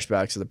weird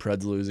flashbacks of the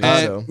Preds losing.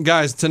 And So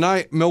guys,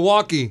 tonight,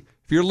 Milwaukee,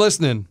 if you're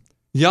listening,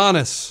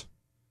 Giannis,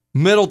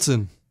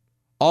 Middleton,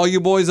 all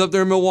you boys up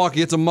there in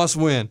Milwaukee, it's a must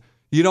win.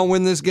 You don't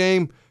win this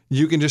game,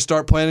 you can just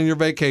start planning your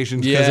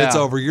vacations because it's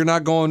over. You're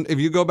not going, if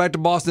you go back to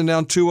Boston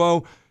down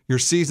 2-0, your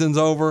season's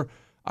over.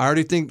 I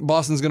already think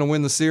Boston's going to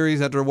win the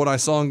series after what I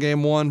saw in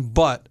game 1,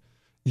 but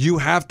you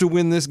have to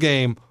win this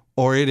game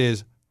or it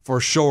is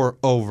for sure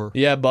over.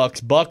 yeah, Bucks,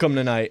 buck them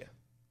tonight.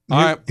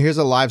 All right. Here's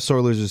a live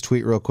Sore Losers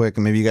tweet real quick,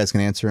 and maybe you guys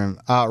can answer him.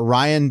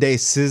 Ryan Day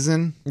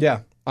Sizzin.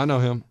 Yeah, I know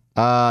him.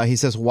 He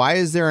says, "Why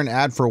is there an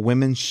ad for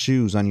women's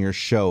shoes on your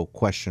show?" ?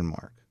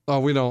 Oh,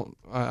 we don't.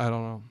 I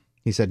don't know.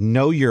 He said,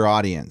 "Know your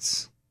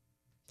audience."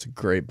 it's a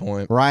great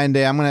point. Ryan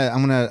Day,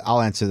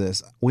 I'll answer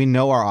this. We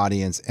know our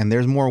audience, and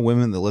there's more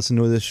women that listen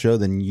to this show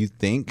than you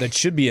think. That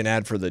should be an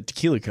ad for the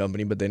tequila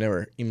company, but they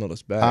never emailed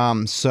us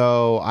back.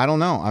 So I don't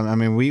know. I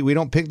mean, we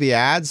don't pick the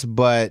ads,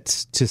 but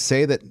to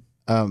say that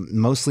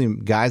mostly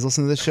guys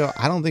listen to this show,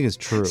 I don't think it's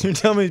true. You're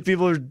telling me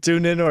people are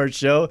tuned into our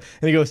show,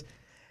 and he goes,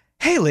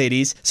 "Hey,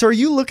 ladies, so are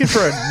you looking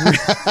for a?"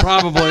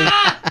 Probably.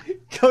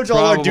 Coach, all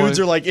our Probably. dudes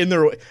are like in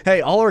their.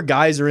 Hey, all our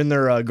guys are in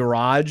their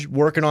garage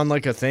working on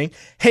like a thing.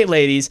 Hey,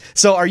 ladies,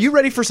 so are you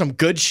ready for some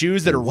good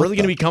shoes that are really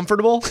going to be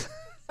comfortable?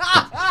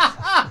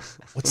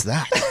 What's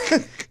that?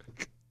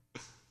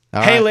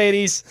 Hey,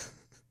 ladies.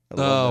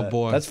 Oh,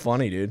 boy. That's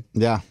funny, dude.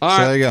 Yeah. All so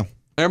right. there you go.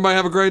 Everybody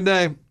have a great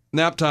day.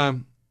 Nap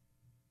time.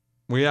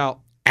 We out.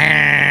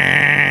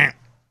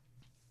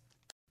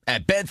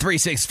 At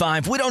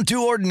Bet365, we don't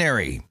do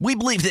ordinary. We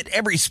believe that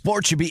every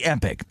sport should be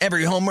epic.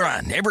 Every home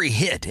run, every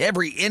hit,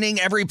 every inning,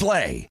 every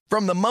play.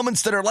 From the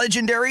moments that are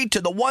legendary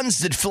to the ones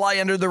that fly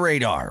under the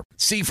radar.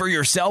 See for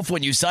yourself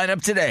when you sign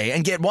up today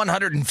and get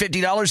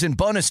 $150 in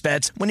bonus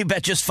bets when you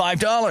bet just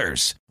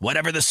 $5.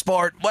 Whatever the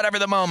sport, whatever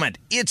the moment,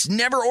 it's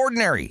never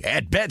ordinary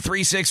at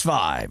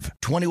Bet365.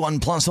 21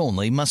 plus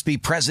only. Must be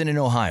present in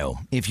Ohio.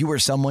 If you or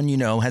someone you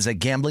know has a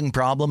gambling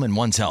problem and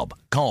wants help,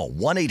 call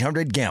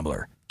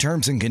 1-800-GAMBLER.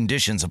 Terms and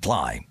conditions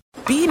apply.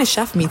 Being a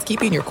chef means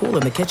keeping your cool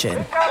in the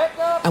kitchen.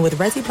 And with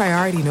Resi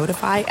Priority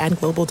Notify and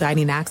Global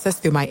Dining Access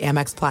through my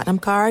Amex Platinum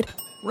card,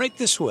 Right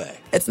this way.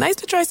 it's nice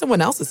to try someone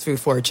else's food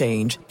for a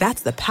change.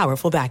 That's the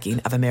powerful backing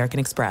of American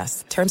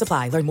Express. Terms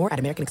apply. Learn more at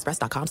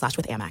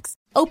americanexpress.com/withAmex.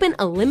 Open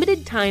a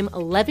limited-time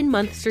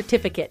 11-month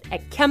certificate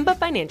at Kemba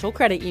Financial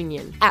Credit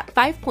Union. At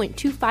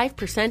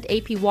 5.25%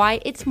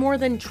 APY, it's more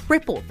than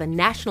triple the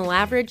national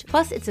average,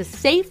 plus it's a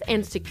safe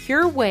and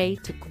secure way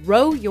to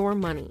grow your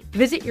money.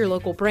 Visit your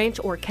local branch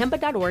or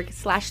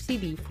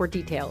kemba.org/CD for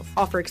details.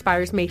 Offer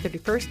expires May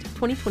 31st,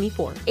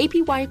 2024.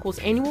 APY equals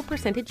annual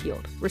percentage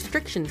yield.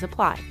 Restrictions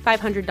apply.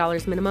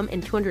 $500 minimum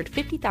and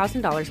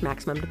 $250,000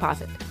 maximum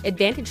deposit.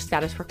 Advantage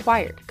status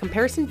required.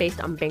 Comparison based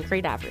on bank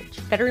rate average.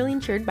 Federally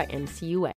insured by NCUA.